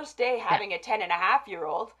my first day Yeah. having a 10 and a half year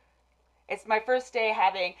old. It's my first day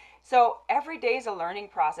having, so every day is a learning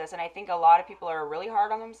process, and I think a lot of people are really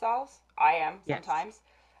hard on themselves. I am Yes. sometimes.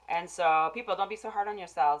 And so, people, don't be so hard on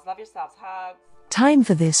yourselves. Love yourselves. Hugs. Time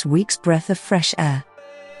for this week's breath of fresh air.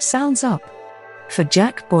 Sounds up for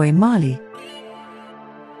JACKBOY MARLEY.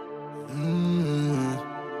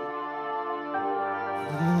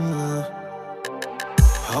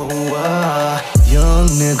 Young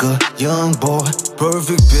nigga, young boy,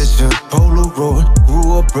 perfect picture, Polaroid.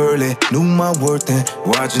 Grew up early, knew my worth, and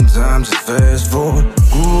watching time just fast forward.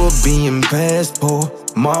 Grew up being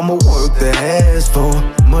passport, mama worked the ass for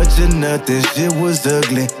much of nothing, shit was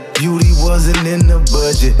ugly. Beauty wasn't in the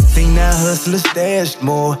budget. Seen that hustler stash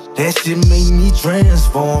more. That shit made me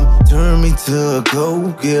transform. Turn me to a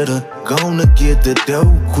go-getter. Gonna get the dough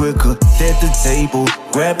quicker. Set the table,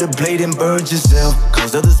 grab the plate and burn yourself.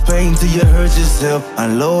 Cause others pain till you hurt yourself.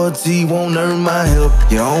 And loyalty won't earn my help.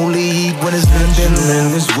 You only eat when it's living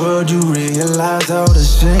in this world. You realize all the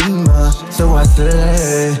shame. So I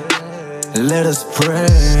say, let us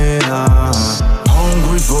pray.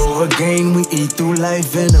 Hungry for a gain, we eat through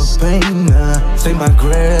life in a pain. Say my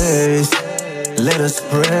grace, let us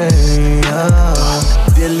pray.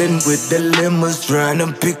 Dealing with dilemmas, trying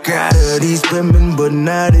to pick out of these women, but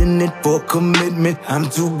not in it for commitment. I'm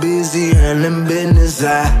too busy handling business.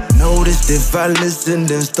 I noticed if I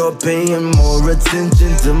listened and start paying more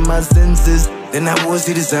attention to my senses, then I would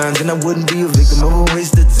see the signs and I wouldn't be a victim of a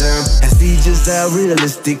waste of time. I see just how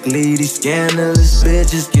realistic ladies, scandalous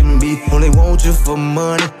bitches can be. Only want you for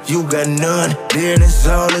money, you got none, then it's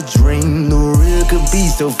all a dream. The real could be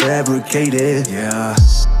so fabricated, yeah.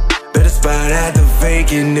 Better spot out the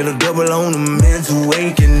faking, it'll double on the mental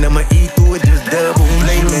waking. I'ma eat through it, just double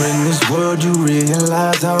blaming. In this world you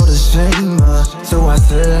realize all the shame. So I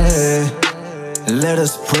say, let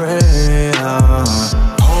us pray.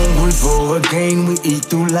 Hungry for a gain, we eat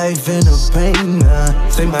through life in a pain.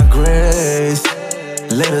 Say my grace,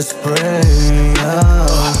 let us pray.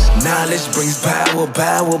 Knowledge brings power,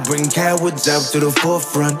 power bring cowards out to the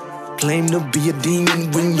forefront. Claim to be a demon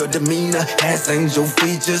when your demeanor has angel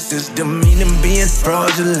features. It's demeaning being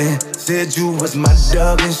fraudulent. Said you was my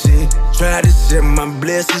dog and shit. Tried to share my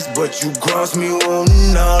blessings, but you crossed me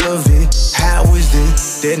wanting all of it. How is it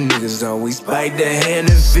that niggas always bite their hand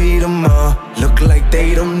and feed them all? Look like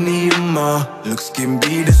they don't need them all. Looks can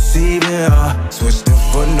be deceiving, switched them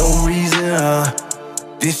for no reason,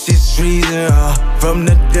 This is treason, from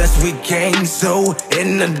the dust we came, so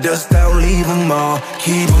in the dust I'll leave them all.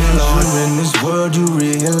 Keep them lost. In this world you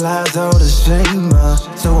realize all the shame,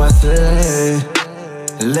 so I say,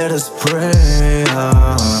 let us pray.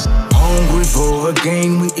 Hungry for a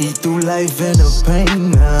gain, we eat through life in the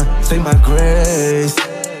pain. Say my grace,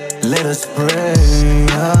 let us pray.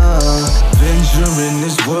 Venture in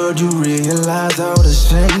this world, you realize all the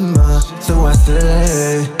shame. So I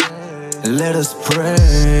say, let us pray.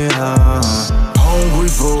 Hungry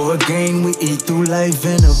for a gain, we eat through life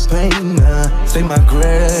in the pain. Say my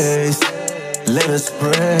grace, let us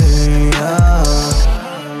pray.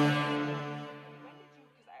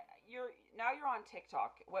 You're on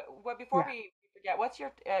TikTok. What before Yeah. we forget, what's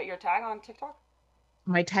your tag on TikTok?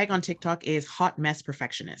 My tag on TikTok is hot mess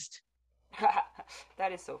perfectionist.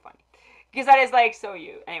 That is so funny because that is like so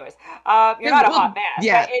you. Anyways, you're not a hot Well, mess, but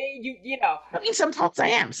yeah. you know. I mean, sometimes I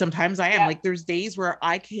am. Sometimes I am. Yeah, Like there's days where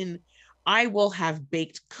I will have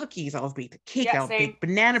baked cookies, I'll have baked a cake, yeah, I'll same, bake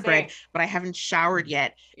banana same. bread, but I haven't showered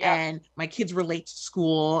yet. Yeah, And my kids were late to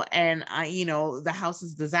school and the house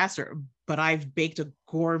is a disaster. But I've baked a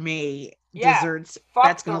gourmet yeah. desserts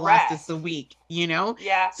that's Fuck the gonna last us rest. a week.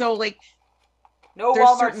 Yeah, So like no there's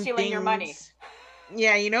Walmart certain stealing your money. things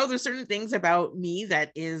yeah, there's certain things about me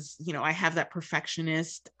that is, I have that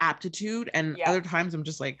perfectionist aptitude, and Yeah, other times I'm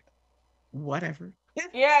just like, whatever.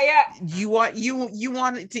 yeah, yeah, You want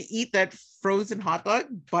to eat that frozen hot dog?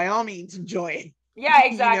 By all means, enjoy. yeah.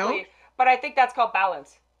 you know, Exactly. But I think that's called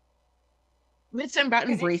balance. it's about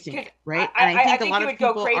Because embracing because it, right? And I I think a think lot you of would go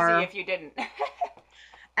people crazy are, if you didn't.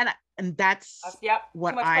 and that's Yep. Too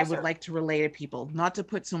what much I would pressure. like to relay to people, not to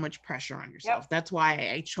put so much pressure on Yep. yourself. That's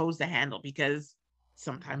why I chose the handle, because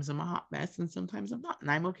sometimes I'm a hot mess and sometimes I'm not, and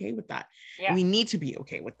I'm okay with that. And Yeah. we need to be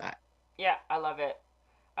okay with that. Yeah. I love it.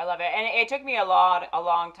 I love it. And it took me a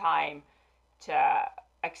long time to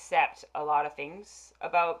accept a lot of things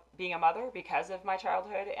about being a mother because of my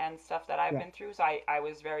childhood and stuff that I've Yeah, been through. So I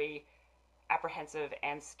was very apprehensive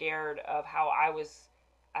and scared of how I was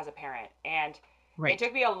as a parent. And it right.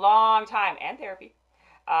 took me a long time and therapy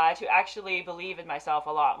to actually believe in myself a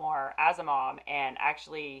lot more as a mom and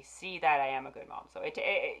actually see that I am a good mom. So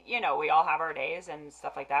we all have our days and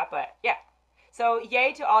stuff like that. But yeah. So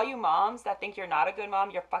yay to all you moms that think you're not a good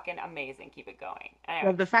mom. You're fucking amazing. Keep it going. Well,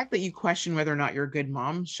 Anyways. the fact that you question whether or not you're a good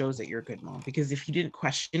mom shows that you're a good mom, because if you didn't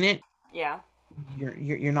question it, Yeah.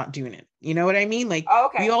 you're not doing it. You know what I mean? Like Oh,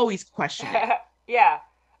 we okay. always question it. Yeah,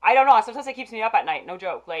 I don't know. Sometimes it keeps me up at night. No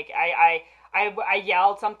joke. Like I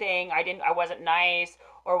yelled something. I wasn't nice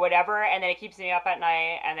or whatever, and then it keeps me up at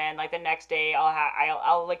night. And then like the next day,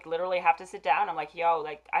 I'll like literally have to sit down. I'm like, yo,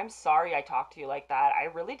 like I'm sorry I talked to you like that. I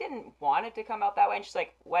really didn't want it to come out that way. And she's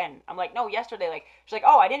like, when? I'm like, no, yesterday. Like she's like,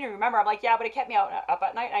 oh, I didn't even remember. I'm like, yeah, but it kept me up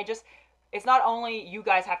at night. And I just, it's not only you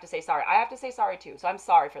guys have to say sorry. I have to say sorry too. So I'm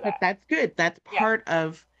sorry for But that. that's good. That's Yeah. part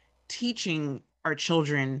of teaching our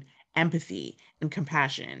children empathy and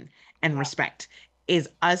compassion and Yeah. respect, is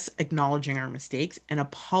us acknowledging our mistakes and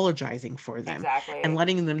apologizing for them and Exactly.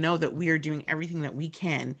 letting them know that we are doing everything that we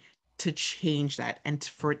can to change that and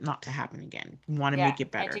for it not to happen again. We want to Yeah, make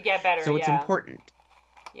it and to better. get better, So it's yeah. important.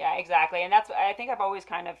 Yeah, exactly. And that's I think I've always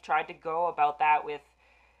kind of tried to go about that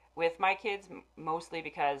with my kids mostly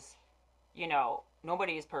because,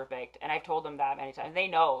 nobody is perfect and I've told them that many times. They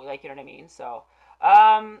know, like, you know what I mean? So,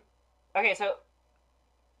 um okay, so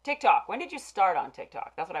TikTok. When did you start on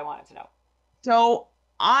TikTok? That's what I wanted to know. So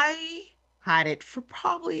I had it for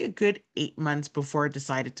probably a good 8 months before I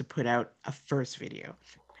decided to put out a first video.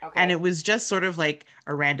 And Okay. it was just sort of like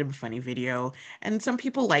a random funny video. And some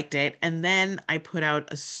people liked it. And then I put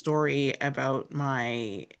out a story about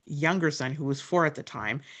my younger son, who was 4 at the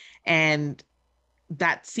time. And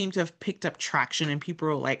that seemed to have picked up traction. And people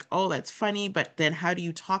were like, oh, that's funny. But then how do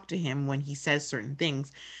you talk to him when he says certain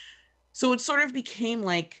things? So it sort of became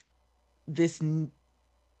like this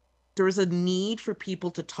there was a need for people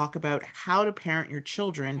to talk about how to parent your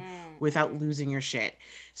children without Mm-hmm. losing your shit.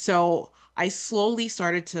 So I slowly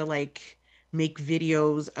started to like make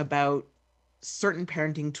videos about certain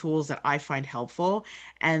parenting tools that I find helpful.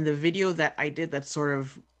 And the video that I did that sort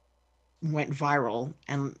of went viral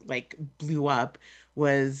and like blew up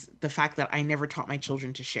was the fact that I never taught my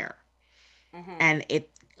children to share. Mm-hmm. And it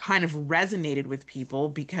kind of resonated with people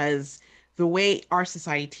because the way our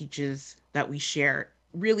society teaches that we share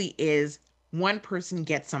really is one person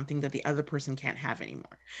gets something that the other person can't have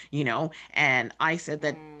anymore. And I said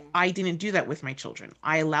that Mm-hmm. I didn't do that with my children.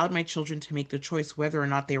 I allowed my children to make the choice whether or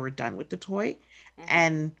not they were done with the toy, Mm-hmm.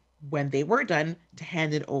 and when they were done, to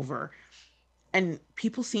hand it over. And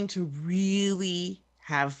people seem to really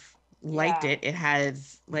have liked Yeah. it. It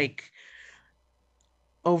has like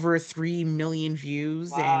over 3 million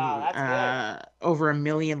views Wow, and that's good. over 1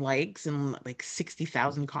 million likes and like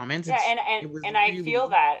 60,000 comments. Yeah, It was and I feel really,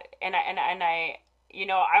 that, and I,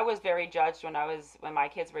 I was very judged when my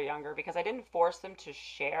kids were younger because I didn't force them to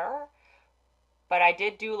share, but I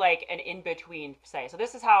did do like an in between say. So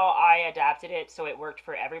this is how I adapted it so it worked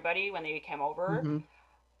for everybody when they came over. hmm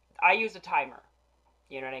I used a timer.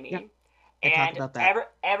 You know what I yeah, mean? I talked And about that.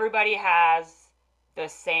 everybody has the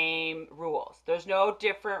same rules. There's no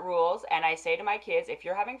different rules. And I say to my kids, if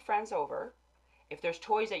you're having friends over, if there's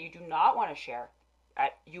toys that you do not want to share,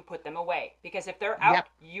 you put them away because if they're out,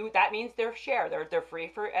 Yep. that means they're share. They're free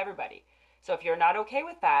for everybody. So if you're not okay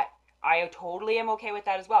with that, I totally am okay with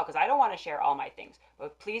that as well because I don't want to share all my things.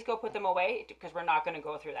 But please go put them away because we're not going to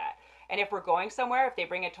go through that. And if we're going somewhere, if they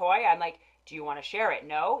bring a toy, I'm like, do you want to share it?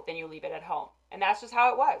 No, then you leave it at home. And that's just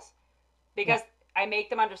how it was Yeah. because I make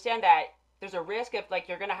them understand that there's a risk of like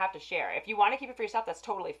you're gonna have to share. If you want to keep it for yourself, that's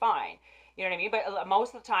totally fine. You know what I mean? But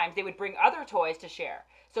most of the times they would bring other toys to share.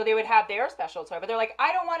 So they would have their special toy, but they're like,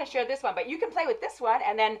 I don't want to share this one, but you can play with this one.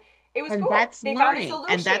 And then it was And cool. that's They found a learning. And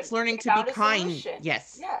solution. that's learning They to be found a kind. solution.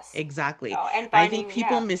 Yes, Yes. exactly. And I think finding,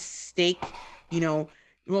 people yeah. mistake, you know,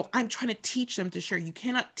 well, I'm trying to teach them to share. You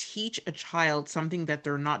cannot teach a child something that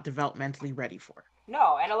they're not developmentally ready for.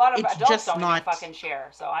 No, and a lot of It's adults just don't even not. fucking share.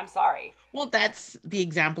 So I'm sorry. Well, that's the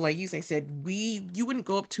example I use. I said, you wouldn't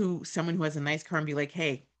go up to someone who has a nice car and be like,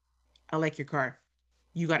 hey, I like your car.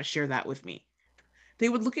 You got to share that with me. They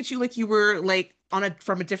would look at you like you were like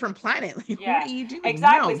from a different planet. Like, what Yeah, are you doing?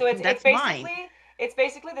 exactly. No, So that's mine. it's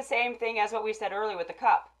basically the same thing as what we said earlier with the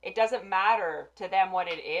cup. It doesn't matter to them what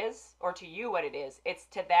it is or to you what it is. It's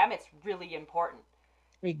to them it's really important.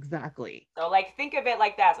 Exactly. So like think of it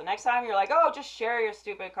like that. So next time you're like, "Oh, just share your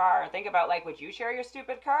stupid car." Think about like, would you share your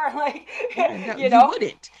stupid car? Like, Yeah, no, you you know?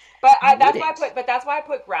 wouldn't. But You wouldn't. that's why I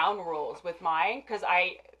put ground rules with mine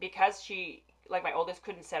because she like my oldest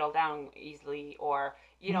couldn't settle down easily or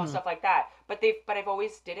Mhm. stuff like that. But I've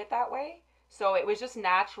always did it that way. So it was just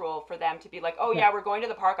natural for them to be like, "Oh Yeah. yeah, we're going to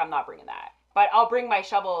the park. I'm not bringing that." But I'll bring my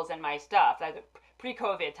shovels and my stuff.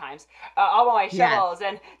 Pre-COVID times, all my Yes. shovels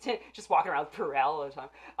and just walking around with Purell all the time.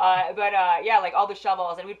 But yeah, like all the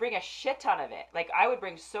shovels, and we'd bring a shit ton of it. Like I would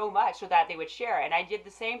bring so much so that they would share. And I did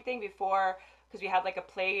the same thing before because we had like a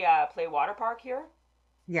play water park here,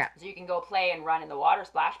 Yeah. so you can go play and run in the water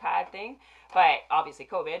splash pad thing. But obviously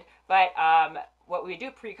COVID. But what we would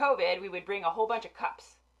do pre-COVID, we would bring a whole bunch of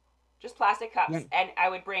cups, just plastic Yeah. cups, and I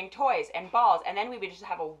would bring toys and balls, and then we would just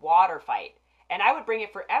have a water fight. And I would bring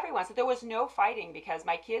it for everyone, so there was no fighting because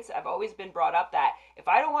my kids have always been brought up that if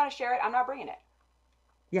I don't want to share it, I'm not bringing it.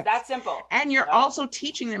 It's Yes. that simple, And you you're know? also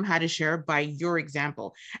teaching them how to share by your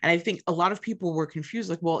example. And I think a lot of people were confused,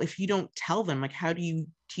 like, well, if you don't tell them, like, how do you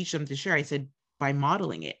teach them to share? I said, by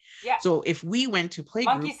modeling it. Yeah. So if we went to Monkey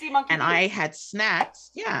playgroup see, monkey and do. I had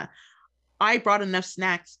snacks, yeah, I brought enough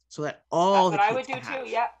snacks so that all That's the what I kids would could do too. have.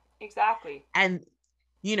 Yeah, exactly. And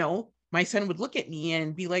my son would look at me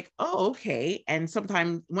and be like, oh, okay. And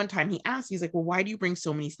one time he asked, he's like, well, why do you bring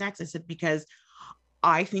so many snacks? I said, because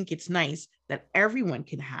I think it's nice that everyone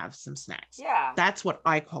can have some snacks. Yeah, That's what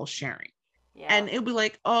I call sharing. yeah, And it'll be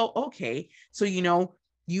like, oh, okay. So,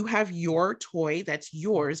 you have your toy that's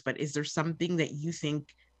yours, but is there something that you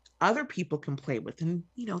think other people can play with? And,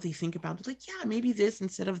 they think about it like, yeah, maybe this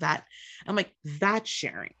instead of that. I'm like, that's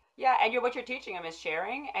sharing. yeah. And what you're teaching them is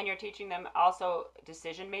sharing, and you're teaching them also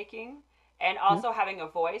decision making, and Yeah. also having a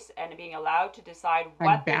voice and being allowed to decide And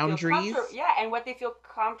what they feel comfortable. boundaries. Yeah, and what they feel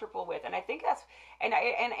comfortable with. And I think that's and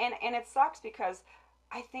it sucks because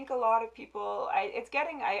I think a lot of people.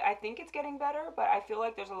 I think it's getting better, but I feel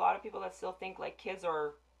like there's a lot of people that still think like kids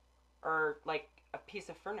are like a piece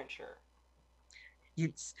of furniture.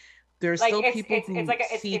 It's There's Like still people it's who like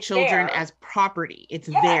see it's children there. as property. It's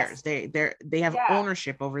theirs. Yes. They have Yeah.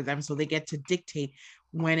 ownership over them, so they get to dictate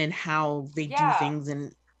when and how they do Yeah. things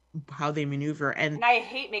and how they maneuver, and And I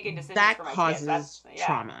hate making decisions that for my kids. That's causes yeah.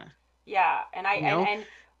 trauma. Yeah. And I You know, and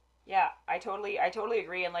yeah, I totally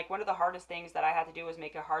agree. And like one of the hardest things that I had to do was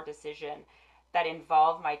make a hard decision that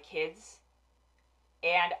involved my kids,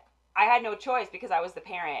 and I had no choice because I was the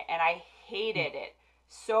parent, and I hated it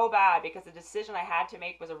so bad because the decision I had to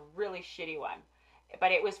make was a really shitty one,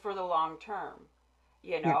 but it was for the long term,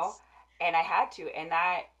 you know, yes, and I had to, and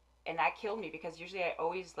that killed me because usually I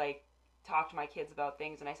always like talk to my kids about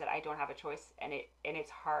things, and I said I don't have a choice, and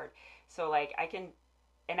it's hard. So like I can,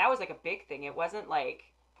 and that was like a big thing. It wasn't like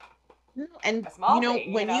no, and a small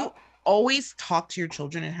thing, when you always talk to your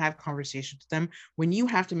children and have conversations with them, when you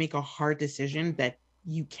have to make a hard decision that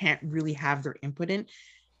you can't really have their input in,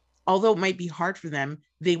 although it might be hard for them,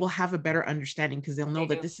 they will have a better understanding because they'll know They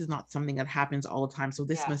that do. this is not something that happens all the time. So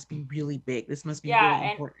this Yeah. must be really big. This must be Yeah, really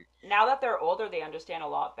and important. now that they're older, they understand a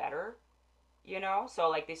lot better, you know? So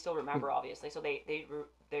like they still Yeah. remember obviously. So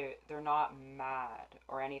they're not mad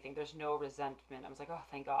or anything. There's no resentment. I was like, "Oh,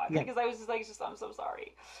 thank God." Yeah. Because I was just I'm so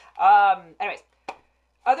sorry. Anyways,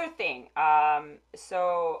 other thing.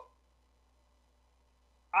 So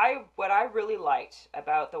I what I really liked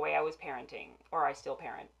about the way I was parenting, or I still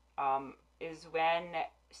parent, is when,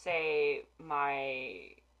 say,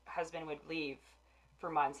 my husband would leave for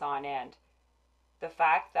months on end, the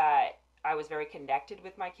fact that I was very connected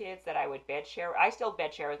with my kids, that I would bed share. I still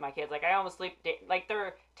bed share with my kids. Like I almost sleep like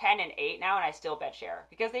they're 10 and 8 now, and I still bed share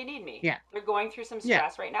because they need me. Yeah. They're going through some Yeah.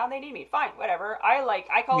 stress right now, and they need me. Fine, whatever.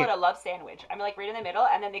 I call Yeah. it a love sandwich. I'm like right in the middle,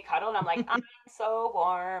 and then they cuddle, and I'm like I'm so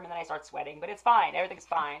warm, and then I start sweating, but it's fine. Everything's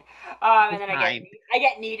fine. And It's then fine. I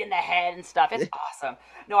get kneed in the head and stuff. It's awesome.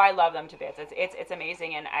 No, I love them to bits. It's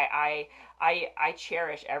amazing, and I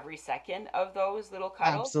cherish every second of those little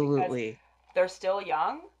cuddles because Absolutely. they're still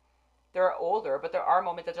young, they're older, but there are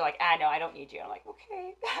moments that they're like, no, I don't need you. And I'm like,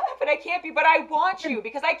 okay, but I can't be, but I want you And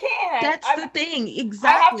because I can't. that's the thing.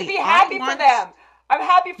 I have to be Exactly. I happy for want, them. I'm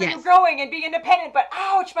happy for you yes. growing and being independent, but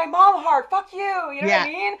ouch, my mom heart, fuck you. You know what I Yeah.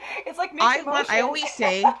 mean? It's like mixed I emotions. always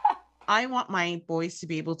say, I want my boys to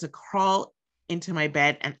be able to crawl into my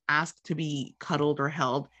bed and ask to be cuddled or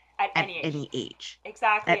held At at any age. any age.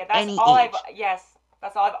 Exactly. At And that's any all I've, age. yes,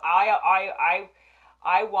 that's all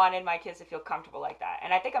I wanted my kids to feel comfortable like that.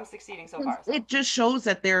 And I think I'm succeeding so far. So, It just shows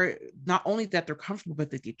that they're not only that they're comfortable, but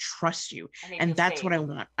that they trust you. and they feel And that's what safe. I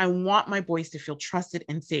want. I want my boys to feel trusted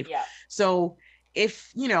and safe. Yeah. So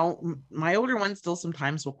if, my older one still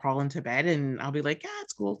sometimes will crawl into bed and I'll be like, yeah,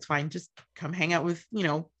 it's cool. It's fine. Just come hang out with,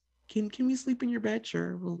 can we sleep in your bed?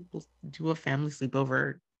 Sure. We'll do a family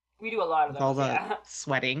sleepover We do a lot of with all those. the Yeah.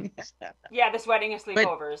 sweating. Yeah, this wedding and But,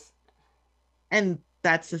 sleepovers. and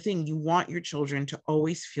that's the thing. You want your children to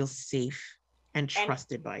always feel safe and And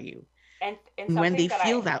trusted by you. and And when something they that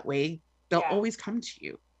feel that way, they'll yeah, always come to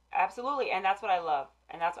you. absolutely. And that's what I love.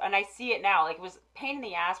 And I see it now. Like it was pain in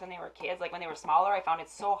the ass when they were kids. Like when they were smaller, I found it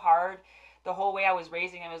so hard. The whole way I was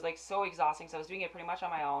raising them was like so exhausting. So I was doing it pretty much on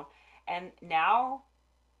my own. And now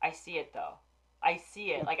I see it though. I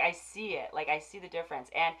see it. Yeah. Like I see it. Like I see the difference.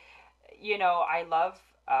 And I love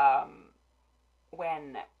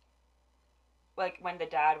when when the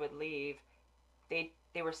dad would leave, they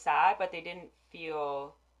were sad, but they didn't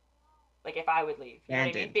feel like if I would leave. You know what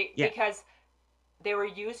I mean? Abandoned. Yeah. Because they were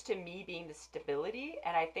used to me being the stability,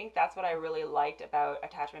 and I think that's what I really liked about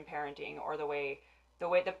attachment parenting, or the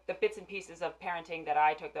bits and pieces of parenting that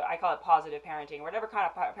I took. I call it positive parenting, whatever kind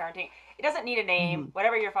of parenting. It doesn't need a name, Mhm.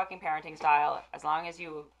 whatever your fucking parenting style, as long as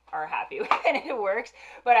you are happy with it and it works.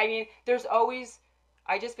 But I mean,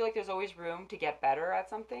 I just feel like there's always room to get better at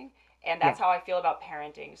something, and Yeah. that's how I feel about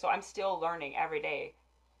parenting. So I'm still learning every day.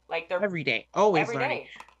 Like they're Every day, always every learning. day.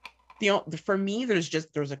 For me,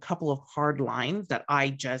 there's a couple of hard lines that I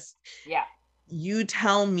just, Yeah. you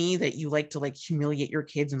tell me that you like to like humiliate your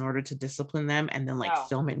kids in order to discipline them and then like No.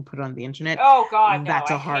 film it and put it on the internet. Oh God, no! That's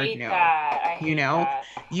I a hard hate no. that. I You hate know, that.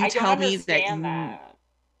 you I don't tell me that understand that.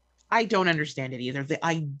 I don't understand it either. The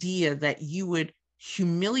idea that you would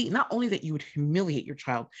humiliate, not only that you would humiliate your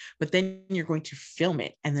child, but then you're going to film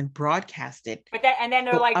it and then broadcast it But then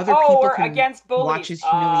they're so like, other oh, people we're can against watch bullies. his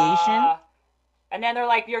humiliation. And then they're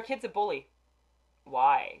like, your kid's a bully.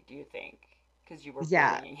 Why do you think? Because you were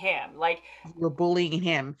Yeah, bullying him. Like, you're bullying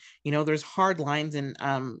him. There's hard lines and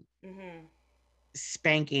mm-hmm.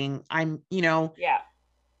 spanking. Yeah,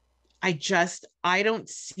 I don't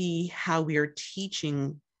see how we are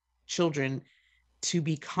teaching children to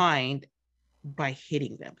be kind by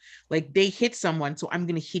hitting them. Like they hit someone, so I'm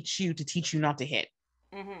going to hit you to teach you not to hit.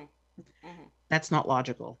 mm-hmm. Mm-hmm. That's not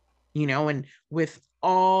logical, and with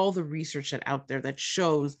all the research that out there that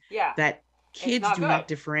shows Yeah, that it's kids not do good. not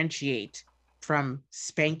differentiate from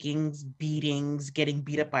spankings, beatings, getting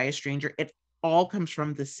beat up by a stranger. It all comes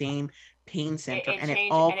from the same pain center, It and it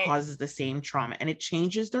changed, all and causes the same trauma, and it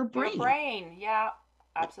changes their your brain. brain. Yeah, It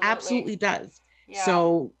absolutely. absolutely does. Yeah,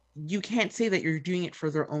 So you can't say that you're doing it for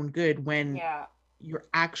their own good when yeah. you're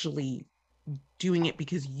actually doing it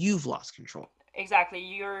because you've lost control. Exactly.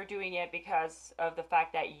 You're doing it because of the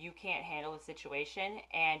fact that you can't handle the situation,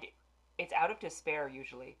 and it's out of despair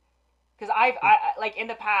usually. Because Yeah. like in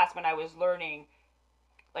the past when I was learning,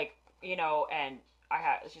 like and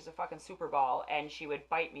she's a fucking super ball, and she would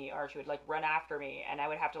bite me, or she would like run after me, and I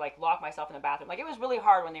would have to like lock myself in the bathroom. Like, it was really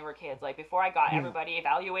hard when they were kids. Like, before I got Yeah. everybody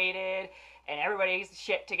evaluated and everybody's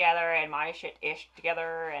shit together and my shit ish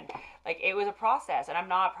together, and like, it was a process. And I'm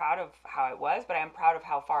not proud of how it was, but I'm proud of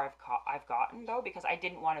how far I've gotten, though, because I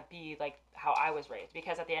didn't want to be like how I was raised.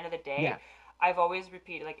 Because at the end of the day, Yeah. I've always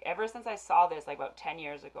repeated, like, ever since I saw this, like about 10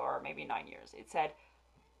 years ago, or maybe 9 years, it said,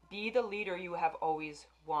 be the leader you have always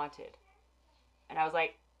wanted. And I was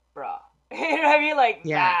like, bruh. You know what I mean? Like,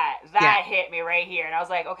 Yeah. that hit me right here. And I was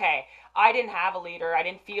like, okay, I didn't have a leader. I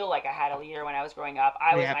didn't feel like I had a leader when I was growing up.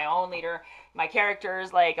 I was Yeah. my own leader. My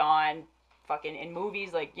characters, like, on fucking, in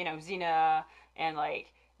movies, like, you know, Xena, and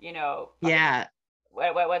like, you know, fucking, Yeah.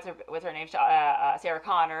 what's her name? Sarah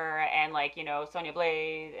Connor, and like, you know, Sonya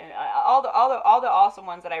Blade, and all the awesome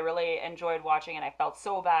ones that I really enjoyed watching, and I felt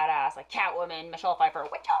so badass, like Catwoman, Michelle Pfeiffer,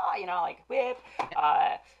 you know, like Whip,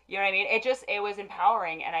 you know what I mean? It was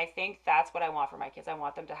empowering, and I think that's what I want for my kids. I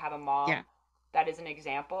want them to have a Yeah. mom that is an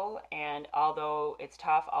example, and although it's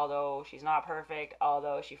tough, although she's not perfect,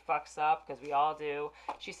 although she fucks up, because we all do,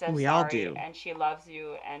 she says We all sorry, do. and she loves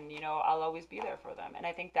you, and you know, I'll always be there for them, and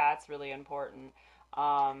I think that's really important.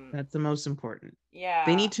 um That's the most important. They yeah,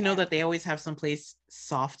 need to know and that they always have someplace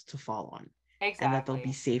soft to fall on and that they'll be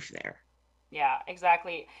exactly. safe there. Yeah,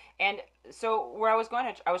 exactly. And so where I was going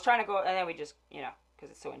to, I was trying to go, and then we just, you know, because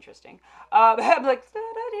it's so interesting. I'm like,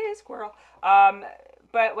 that is squirrel. Um,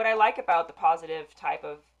 but what I like about the positive type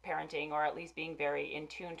of parenting, or at least being very in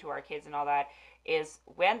tune to our kids and all that, is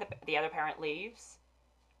when the other parent leaves.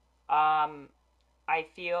 Um, I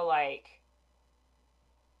feel like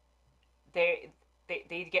they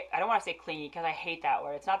they get, I don't want to say clingy, because I hate that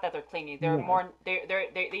word. It's not that they're clingy. They're Yeah. more,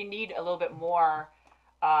 they need a little bit more,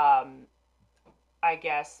 um, I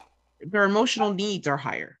guess. Their emotional needs are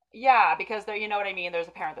higher. Yeah, because they're, you know what I mean? There's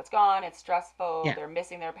a parent that's gone, it's stressful, Yeah. they're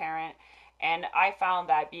missing their parent. And I found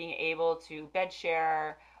that being able to bed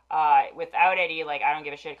share, without any, like, I don't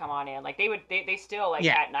give a shit, come on in. Like, they still, like,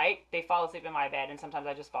 Yeah. at night, they fall asleep in my bed, and sometimes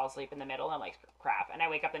I just fall asleep in the middle, and I'm like, crap. And I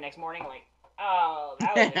wake up the next morning, like, oh,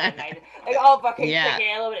 that was a good night. Like, all fucking Yeah.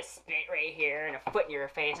 kicking, a little bit of spit right here, and a foot in your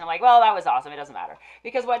face. And I'm like, well, that was awesome, it doesn't matter.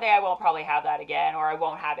 Because one day I won't probably have that again, or I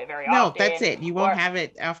won't have it very No, that's often, it. You won't or have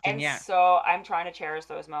it often. and Yeah. so I'm trying to cherish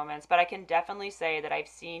those moments. But I can definitely say that I've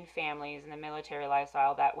seen families in the military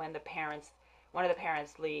lifestyle that when one of the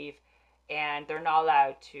parents leave, and they're not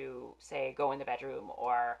allowed to, say, go in the bedroom,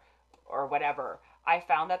 or whatever. I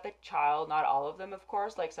found that the child, not all of them, of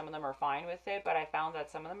course, like some of them are fine with it, but I found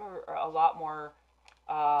that some of them are a lot more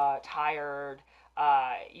tired,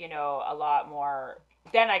 you know, a lot more.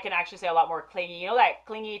 Then I can actually say a lot more clingy. You know, that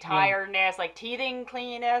clingy Yeah. tiredness, like teething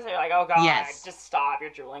clinginess. You're like, oh god, Yes. just stop! You're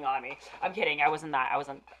drooling on me. I'm kidding. I wasn't that. I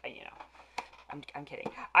wasn't. You know. I'm kidding.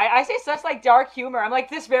 I say such like dark humor. I'm like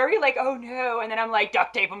this very like, oh no, and then I'm like,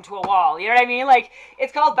 duct tape them to a wall. You know what I mean? Like,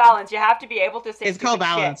 it's called balance. You have to be able to say It's called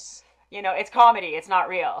stupid shit. balance. You know, it's comedy. It's not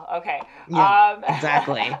real. Okay. Yeah.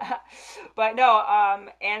 Exactly. But no.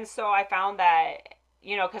 And so I found that,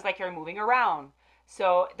 you know, because like you're moving around,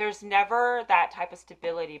 so there's never that type of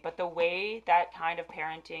stability. But the way that kind of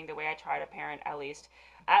parenting, the way I try to parent, at least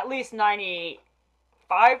 95%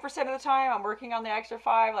 of the time, I'm working on the extra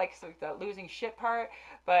five, like, so the losing shit part.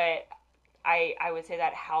 But I would say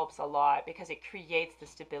that helps a lot, because it creates the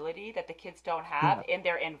stability that the kids don't have Yeah. in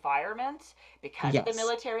their environment, because of the Yes.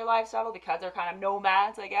 military lifestyle, because they're kind of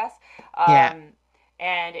nomads, I guess. Yeah.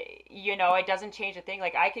 And, you know, it doesn't change a thing.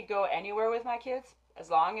 Like, I could go anywhere with my kids, as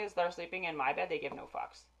long as they're sleeping in my bed, they give no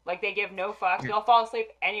fucks. Like, they give no fucks. Yeah. They'll fall asleep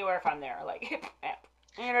anywhere from there. Like, you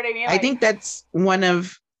know what I mean? I Like, think that's one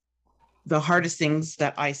of the hardest things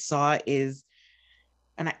that I saw is,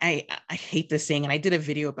 and I hate this saying, and I did a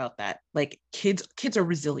video about that. Like, kids are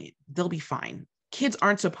resilient. They'll be fine. Kids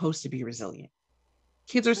aren't supposed to be resilient.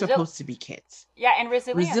 Kids are supposed to be kids. yeah, and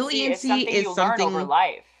resiliency is something you learn over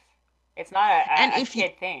life. It's not and a if you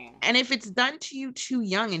kid thing. and if it's done to you too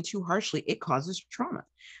young and too harshly, it causes trauma.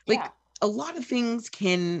 Like, Yeah. a lot of things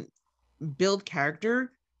can build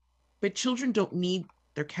character, but children don't need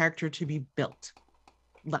their character to be built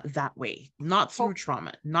that way, not through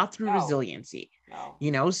trauma, not through No. resiliency. No.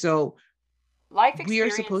 You know, so Life we are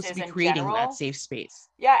supposed to experiences be in creating that general. safe space.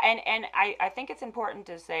 Yeah, and I think it's important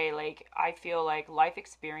to say, like, I feel like life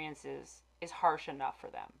experiences is harsh enough for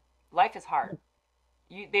them. Life is hard.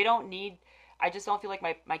 They don't need, I just don't feel like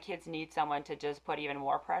my kids need someone to just put even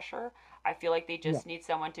more pressure. I feel like they Yeah. just need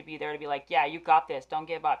someone to be there to be like, yeah, you got this, don't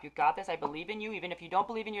give up, you got this, I believe in you. Even if you don't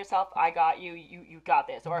believe in yourself, I got you, you got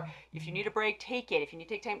this. Or if you need a break, take it. If you need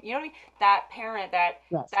to take time, you know what I mean? That parent, Yes,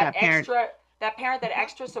 that that parent. extra that parent, that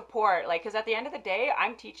extra support, like, because at the end of the day,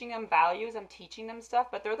 I'm teaching them values, I'm teaching them stuff,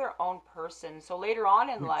 but they're their own person. So later on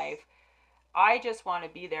in Yes. life, I just want to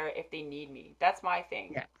be there if they need me. That's my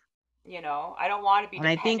thing. Yeah. I don't want to be And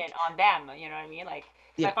I dependent think, on them. You know what I mean? Like,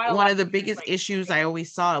 because I yeah, find a one lot of of the parents biggest like, issues I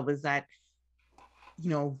always saw was that, you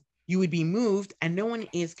know, you would be moved and no one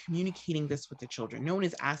is communicating this with the children. No one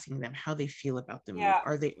is asking them how they feel about the move. yeah,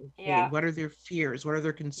 Are they okay? yeah, What are their fears? What are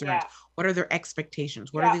their concerns? yeah, What are their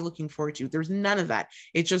expectations? What are yeah. they looking forward to? There's none of that.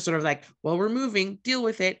 It's just sort of like, well, we're moving, deal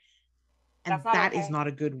with it. That's And not that is okay. not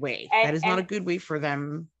a good way. And That is not and a good way for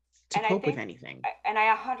them to and I cope with think, anything. and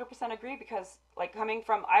I 100% agree, because like coming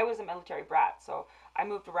from, I was a military brat, so I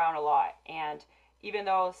moved around a lot, and even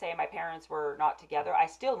though say my parents were not together, I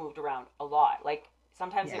still moved around a lot. Like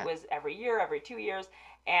sometimes it Yeah. was every year, every 2 years,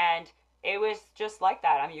 and it was just like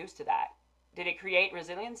that. I'm used to that. Did it create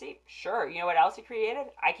resiliency? Sure. You know what else it created?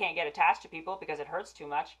 I can't get attached to people because it hurts too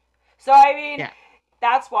much. So I mean, Yeah.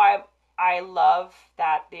 that's why I love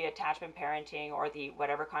that the attachment parenting, or the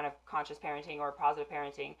whatever kind of conscious parenting or positive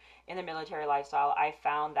parenting in the military lifestyle, I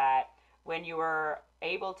found that when you were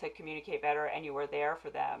able to communicate better and you were there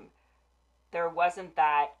for them, there wasn't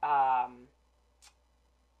that.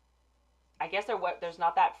 I guess there's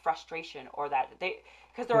not that frustration, or that they,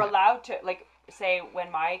 because they're Yeah. allowed to, like, say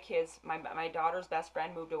when my kids, my daughter's best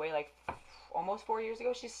friend moved away like almost 4 years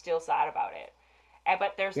ago. She's still sad about it, and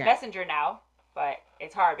but there's Yeah. Messenger now, but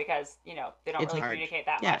it's hard because they don't It's really hard. communicate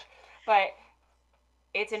that Yeah. much. But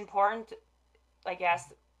it's important, I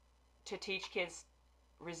guess, to teach kids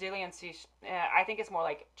resiliency. I think it's more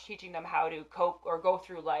like teaching them how to cope or go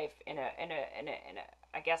through life in a.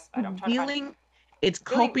 I guess I'm trying to find Dealing, it's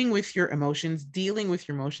dealing. coping with your emotions, dealing with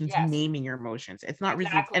your emotions, Yes, naming your emotions. It's not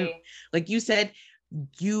resist. And exactly. like you said,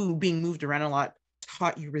 you being moved around a lot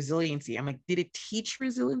taught you resiliency. I'm like, did it teach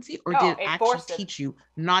resiliency or did No, it it actually forced it teach you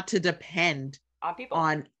not to depend on people.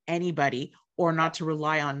 on anybody or Yeah, not to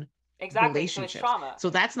rely on exactly. So it's relationships? trauma. So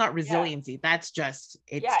that's not Yeah, resiliency. That's just,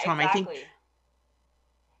 it's yeah, trauma. I think exactly.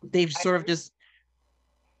 they've I sort of agree. just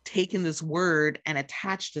taken this word and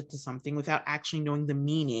attached it to something without actually knowing the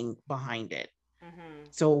meaning behind it.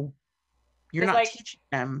 Mhm. So you're Because not like, teaching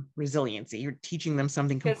them resiliency, you're teaching them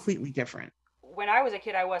something because completely different. when I was a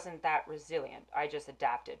kid, I wasn't that resilient. I just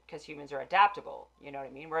adapted because humans are adaptable. You know what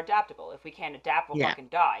I mean? We're adaptable. If we can't adapt, we'll Yeah. fucking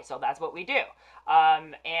die. So that's what we do.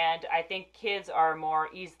 And I think kids are more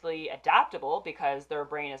easily adaptable because their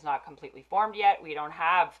brain is not completely formed yet. We don't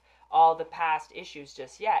have all the past issues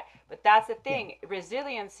just yet. But that's the Yeah. thing.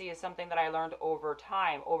 Resiliency is something that I learned over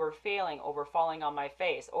time, over failing, over falling on my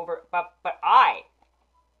face, over. But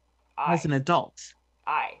As I an adult.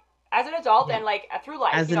 I, as an adult, Yeah. and like through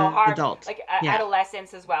life, As an hard, adult. like Yeah.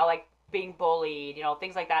 adolescence as well, like being bullied,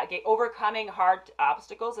 things like that. Overcoming hard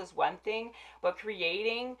obstacles is one thing, but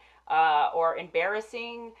creating or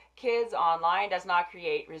embarrassing kids online does not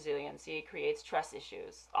create resiliency. It creates trust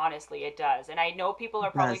issues. Honestly, it does. And I know people are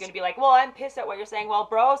It probably going does. to be like, well, I'm pissed at what you're saying. Well,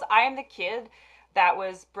 bros, I am the kid that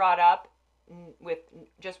was brought up with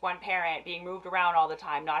just one parent, being moved around all the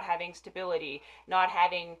time, not having stability, not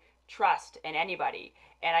having trust in anybody.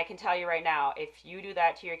 And I can tell you right now, if you do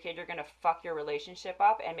that to your kid, you're going to fuck your relationship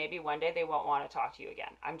up, and maybe one day they won't want to talk to you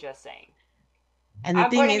again. I'm just saying. And the I'm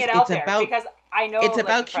thing putting is, it out there because I know it's like the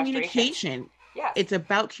about frustrations. communication. Yes. It's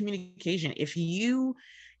about communication. If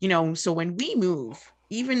so when we move,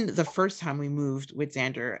 even the first time we moved with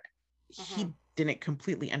Xander, Mm-hmm. he didn't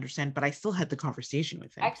completely understand, but I still had the conversation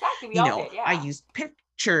with him. Exactly. We all did. I Yeah. used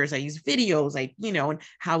pictures, I used videos, and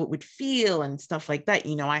how it would feel and stuff like that.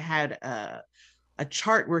 I had a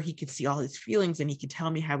chart where he could see all his feelings and he could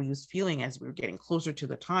tell me how he was feeling as we were getting closer to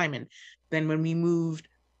the time. And then when we moved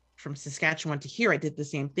from Saskatchewan to here, I did the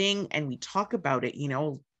same thing and we talk about it,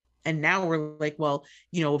 and now we're like, well,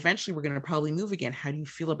 eventually we're going to probably move again. How do you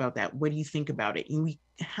feel about that? What do you think about it? And we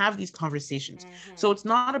have these conversations. So Mm-hmm. it's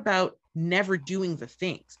not about never doing the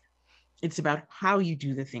things. It's about how you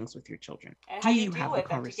do the things with your children. And how Do you you deal have the with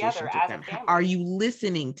them together conversations with as a them? Are family. you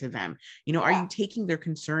listening to them? Are Yeah. you taking their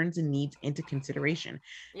concerns and needs into consideration?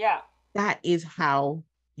 Yeah. That is how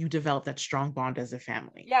you develop that strong bond as a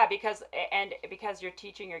family. Yeah, because you're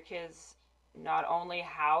teaching your kids not only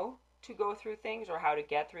how to go through things or how to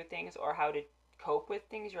get through things or how to cope with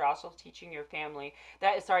things, you're also teaching your family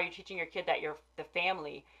you're teaching your kid that the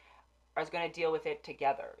family is going to deal with it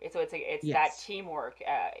together. It's that Yes. teamwork,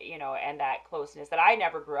 and that closeness that I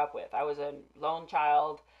never grew up with. I was a lone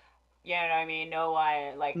child. You know what I mean? No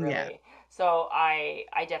one, like, Yeah. really. So I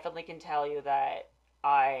definitely can tell you that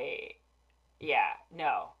I yeah,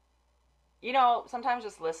 no, sometimes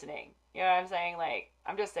just listening. You know what I'm saying? Like,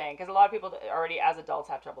 I'm just saying, because a lot of people already, as adults,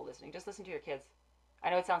 have trouble listening. Just listen to your kids. I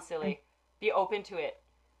know it sounds And silly. Be open to it.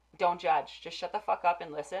 Don't judge. Just shut the fuck up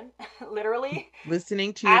and listen. Literally.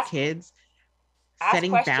 Listening to your Ask kids, ask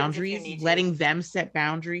setting questions if you boundaries, need to. letting them set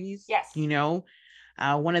boundaries, Yes.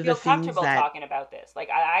 one of the Feel things comfortable that, talking about this. Like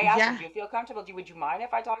I asked them, yeah, do you feel comfortable? Would you mind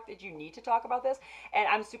if I talk? Did you need to talk about this? And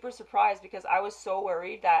I'm super surprised because I was so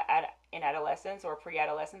worried that in adolescence or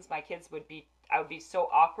pre-adolescence, my kids would be I would be so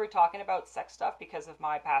awkward talking about sex stuff because of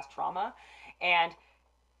my past trauma, and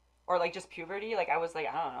or like just puberty. Like I was like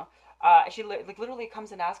I don't know. She like literally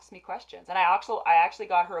comes and asks me questions, and I actually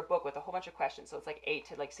got her a book with a whole bunch of questions. So it's like 8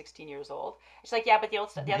 to 16 years old. She's like, yeah, but the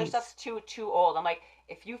other nice. stuff's too old. I'm like,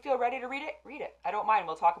 if you feel ready to read it, read it. I don't mind.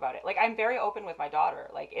 We'll talk about it. Like I'm very open with my daughter.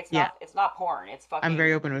 Like Yeah, it's not porn. It's I'm fucking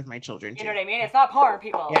very open with my children you know too. what I mean. It's not porn,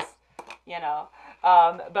 people. Yeah, You know.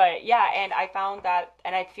 But yeah, and I found that,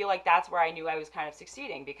 and I feel like that's where I knew I was kind of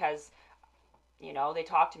succeeding because they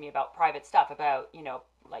talk to me about private stuff, about,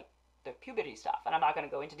 like the puberty stuff. And I'm not going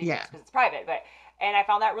to go into details yeah, because it's private, and I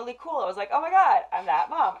found that really cool. I was like, oh my God, I'm that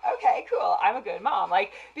mom. Okay, cool. I'm a good mom.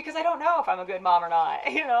 Like, because I don't know if I'm a good mom or not.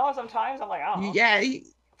 Sometimes I'm like, I don't know. yeah. I'm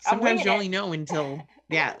Sometimes winging you it. only know until,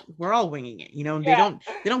 yeah, we're all winging it. They Yeah.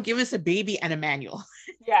 don't give us a baby and a manual.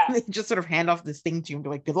 Yeah. They just sort of hand off this thing to you and be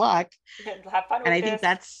like, good luck. Have fun And with I think this.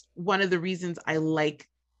 that's one of the reasons I like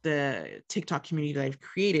the TikTok community that I've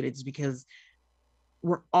created. It's because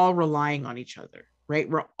we're all relying on each other, right?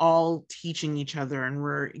 We're all teaching each other and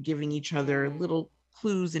we're giving each other Mm, little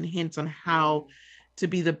clues and hints on mm. how to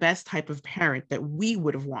be the best type of parent that we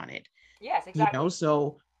would have wanted, Yes, exactly.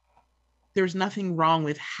 So there's nothing wrong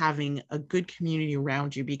with having a good community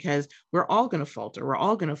around you because we're all going to falter, we're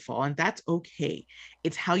all going to fall, and that's okay.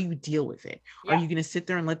 It's how you deal with it. Are Yeah. you going to sit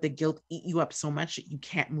there and let the guilt eat you up so much that you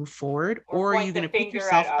can't move forward, Or or are you point going the to pick finger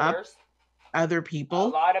at yourself up, others. other A people,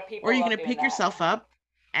 lot of or are people you love going to doing pick that. yourself up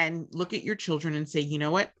and look at your children and say, you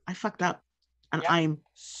know what, I fucked up and Yep. I'm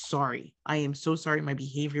sorry, I am so sorry, my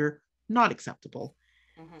behavior not acceptable,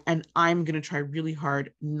 Hmm. and I'm going to try really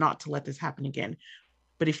hard not to let this happen again.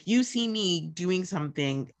 But if you see me doing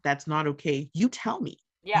something that's not okay, you tell me.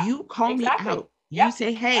 Yeah. You call me Exactly. out. You Yep. say,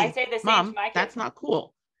 I hey, say the same to mom, my kids. that's not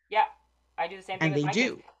cool. Yeah, I do the same thing And with they my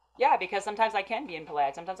kids. do. Yeah, because sometimes I can be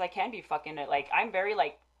impolite. Sometimes I can be fucking like I'm very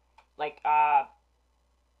like how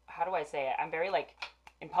do I say it? I'm very like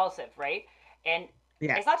impulsive, right? And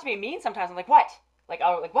Yeah. it's not to be mean. Sometimes I'm like, what? Like,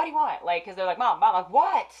 oh, like what do you want? Like, because they're like, mom, like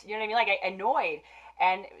what? You know what I mean? Like, I annoyed.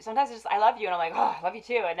 And sometimes it's just I love you, and I'm like, oh, I love you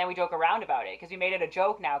too. And then we joke around about it because we made it a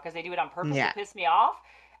joke now because they do it on purpose to Yeah. piss me off.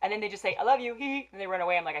 And then they just say, I love you, hee, and they run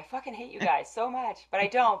away. I'm like, I fucking hate you guys so much, but I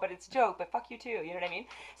don't. But it's a joke. But fuck you too. You know what I mean?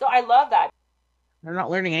 So I love that. They're not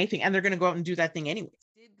learning anything and they're going to go out and do that thing anyway.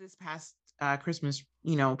 Did this past Christmas,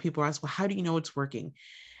 people ask, well, how do you know it's working?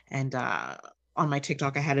 And on my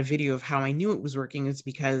TikTok, I had a video of how I knew it was working. It's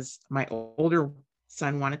because my older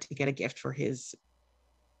son wanted to get a gift for his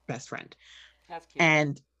best friend. That's cute.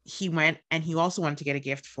 And he went and he also wanted to get a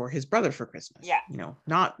gift for his brother for Christmas, Yeah.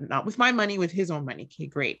 not with my money, with his own money. Okay,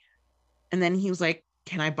 great. And then he was like,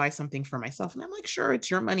 can I buy something for myself? And I'm like, sure, it's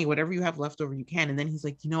your money. Whatever you have left over, you can. And then he's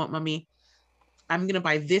like, you know what, mommy? I'm going to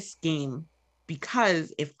buy this game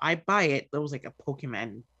because if I buy it, that was like a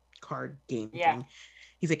Pokemon card game Yeah. thing.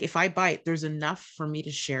 He's like, if I buy it, there's enough for me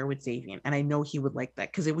to share with Xavier. And I know he would like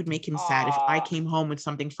that because it would make him sad if I Aw. came home with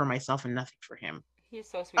something for myself and nothing for him. He's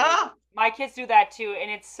so sweet. Ah, My kids do that too, and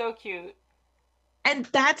it's so cute. and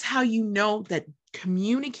that's how you know that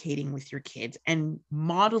communicating with your kids and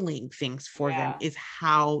modeling things for them Yeah. is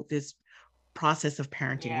how this process of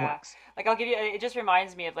parenting Yeah. works. Like I'll give you it just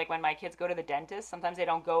reminds me of like when my kids go to the dentist, sometimes they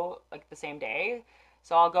don't go like the same day.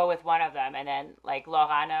 So I'll go with one of them and then like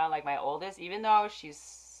Lorana, like my oldest, even though she's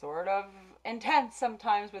sort of intense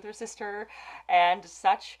sometimes with her sister and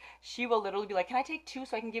such, she will literally be like, "Can I take two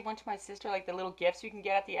so I can give one to my sister like the little gifts you can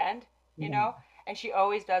get at the end?" You Yeah. know? And she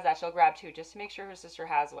always does that. She'll grab two just to make sure her sister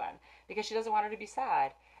has one because she doesn't want her to be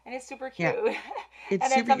sad. And it's super Yeah, cute. it's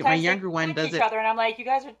And then super cute. My sometimes they younger one punch does each it. other, and I'm like, you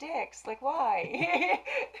guys are dicks. Like, why?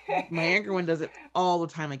 My younger one does it all the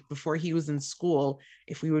time. Like before he was in school,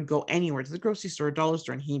 if we would go anywhere to the grocery store, dollar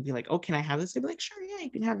store, and he'd be like, "Oh, can I have this?" I'd be like, "Sure, yeah, you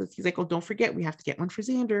can have this." He's like, "Oh, don't forget, we have to get one for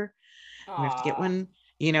Xander. We have to get Aw, one,"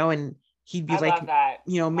 and he'd be I like, love that.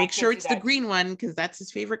 My make sure kids do it's the that. green one because that's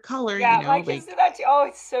his favorite color. Yeah, my kids Like do that too. Oh,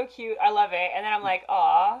 it's so cute. I love it. And then I'm like,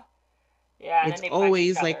 aw. Yeah, and then it's they punch each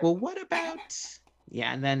always like, other. well, what about?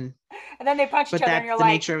 Yeah, and then, And then they punch each but other, and that's you're the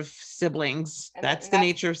like, nature of siblings. That's and the that's.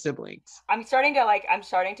 nature of siblings. I'm starting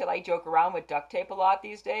to like joke around with duct tape a lot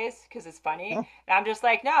these days because it's funny. And I'm just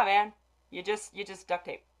like, no, man, you just duct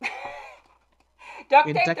tape. Duct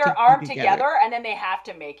We tape duct their tape you arm together. together, and then they have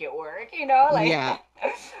to make it work. Like, Yeah,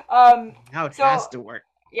 um, now it has so to work.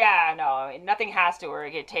 yeah, no, nothing has to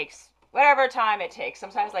work. It takes whatever time it takes.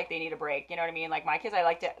 Sometimes like they need a break. You know what I mean? Like my kids, I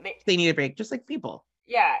like to. They need a break, just like people.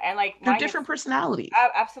 Yeah, and like They're mine different is personalities.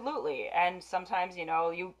 absolutely. And sometimes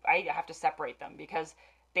I have to separate them because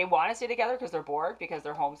they want to stay together because they're bored because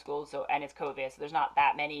they're homeschooled. So and it's COVID, so there's not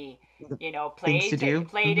that many Things to do.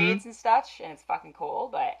 play Hmm. dates and such, and it's fucking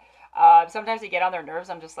cold. But sometimes they get on their nerves.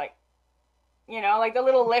 I'm just like, like the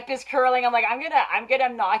little lip is curling. I'm like, I'm gonna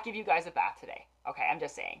not give you guys a bath today. Okay, I'm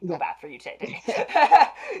just saying, no Yeah. bath for you today.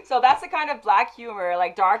 So that's the kind of black humor,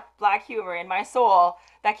 like dark black humor in my soul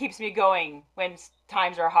that keeps me going when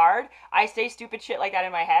times are hard. I say stupid shit like that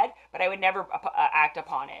in my head, but I would never act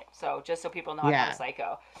upon it. So just so people know I'm not a Yeah.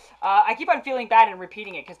 psycho. I keep on feeling bad and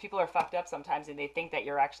repeating it because people are fucked up sometimes and they think that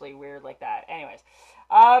you're actually weird like that. Anyways,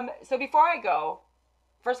 so before I go,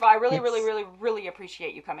 first of all, I really, really, Yes. really, really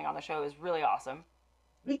appreciate you coming on the show. It was really awesome.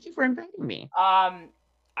 Thank you for inviting me.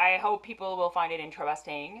 I hope people will find it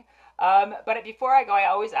interesting. But before I go, I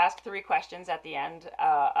always ask 3 questions at the end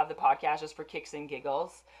of the podcast just for kicks and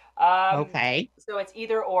giggles. Okay. So it's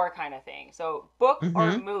either or kind of thing. So book or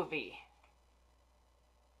Mm-hmm. movie?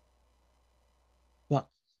 Well,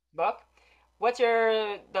 Book. What's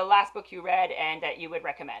the last book you read and that you would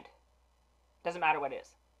recommend? Doesn't matter what it is.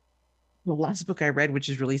 the last book I read, which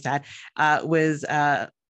is really sad, was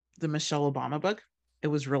the Michelle Obama book. It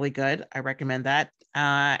was really good. I recommend that.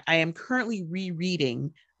 I am currently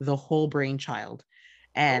rereading The Whole Brain Child,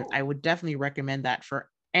 and Oh, I would definitely recommend that for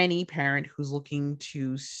any parent who's looking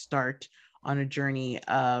to start on a journey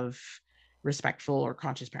of respectful or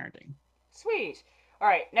conscious parenting. sweet. All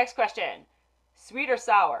right, next question. Sweet or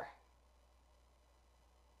sour?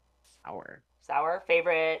 Our Sour.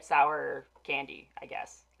 Favorite sour candy, I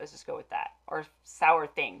guess. Let's just go with that. Or sour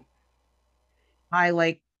thing. I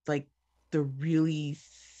like the really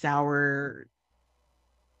sour,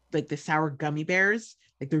 like the sour gummy bears,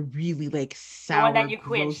 like the really like The one that sour, you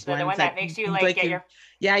quench, gross the ones one that that makes you like like get your,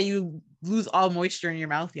 yeah, you lose all moisture in your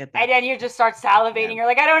mouth. Yeah, and that. then you just start Yeah. salivating. You're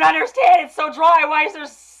like, I don't understand. It's so dry. Why is there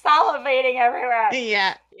salivating everywhere?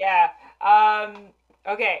 Yeah. Yeah.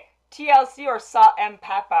 Okay. TLC or salt and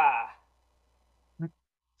pepper?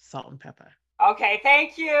 Salt and pepper. Okay.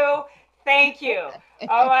 Thank you. Thank you.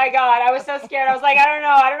 Oh my God, I was so scared. I was like, I don't know.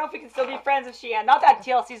 I don't know if we can still be friends if she. Not that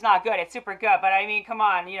TLC's not good. It's super good, but I mean, come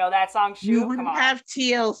on. That song You "Shoot." Come wouldn't on. have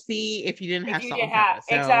TLC if you didn't If have you salt didn't and have pepper.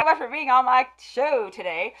 So exactly for being on my show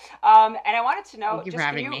today. And I wanted to know, thank you for just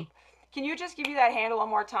having me. can you just give me that handle one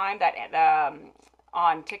more time? That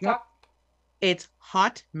on Yep. TikTok. It's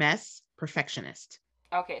Hot Mess Perfectionist.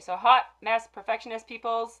 Okay, so hot mess perfectionist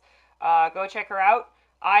peoples, go check her out.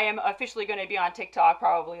 I am officially going to be on TikTok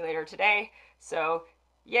probably later today. So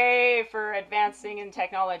yay for advancing in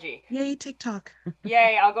technology. Yay, TikTok.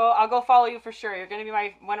 Yay, I'll go follow you for sure. You're going to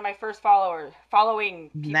be one of my first following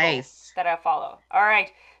people Nice. that I follow. All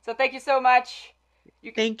right. So thank you so much.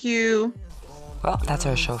 Thank you. Well, that's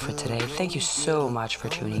our show for today. Thank you so much for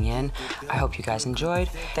tuning in. I hope you guys enjoyed.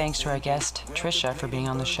 Thanks to our guest, Tricia, for being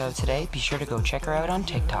on the show today. Be sure to go check her out on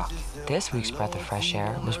TikTok. This week's Breath of Fresh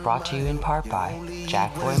Air was brought to you in part by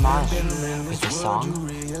JACKBOY MARLEY with the song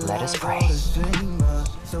Let Us Pray.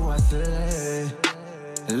 So I said,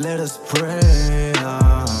 let us pray.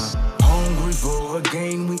 Hungry for a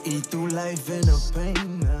gain, we eat through life in a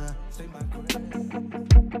pain.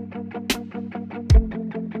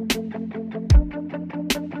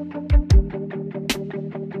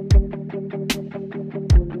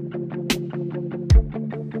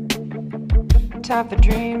 Time for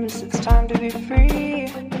dreams, it's time to be free.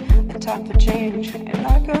 A time for change in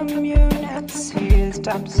our community. It's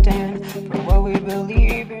time to stand for what we believe.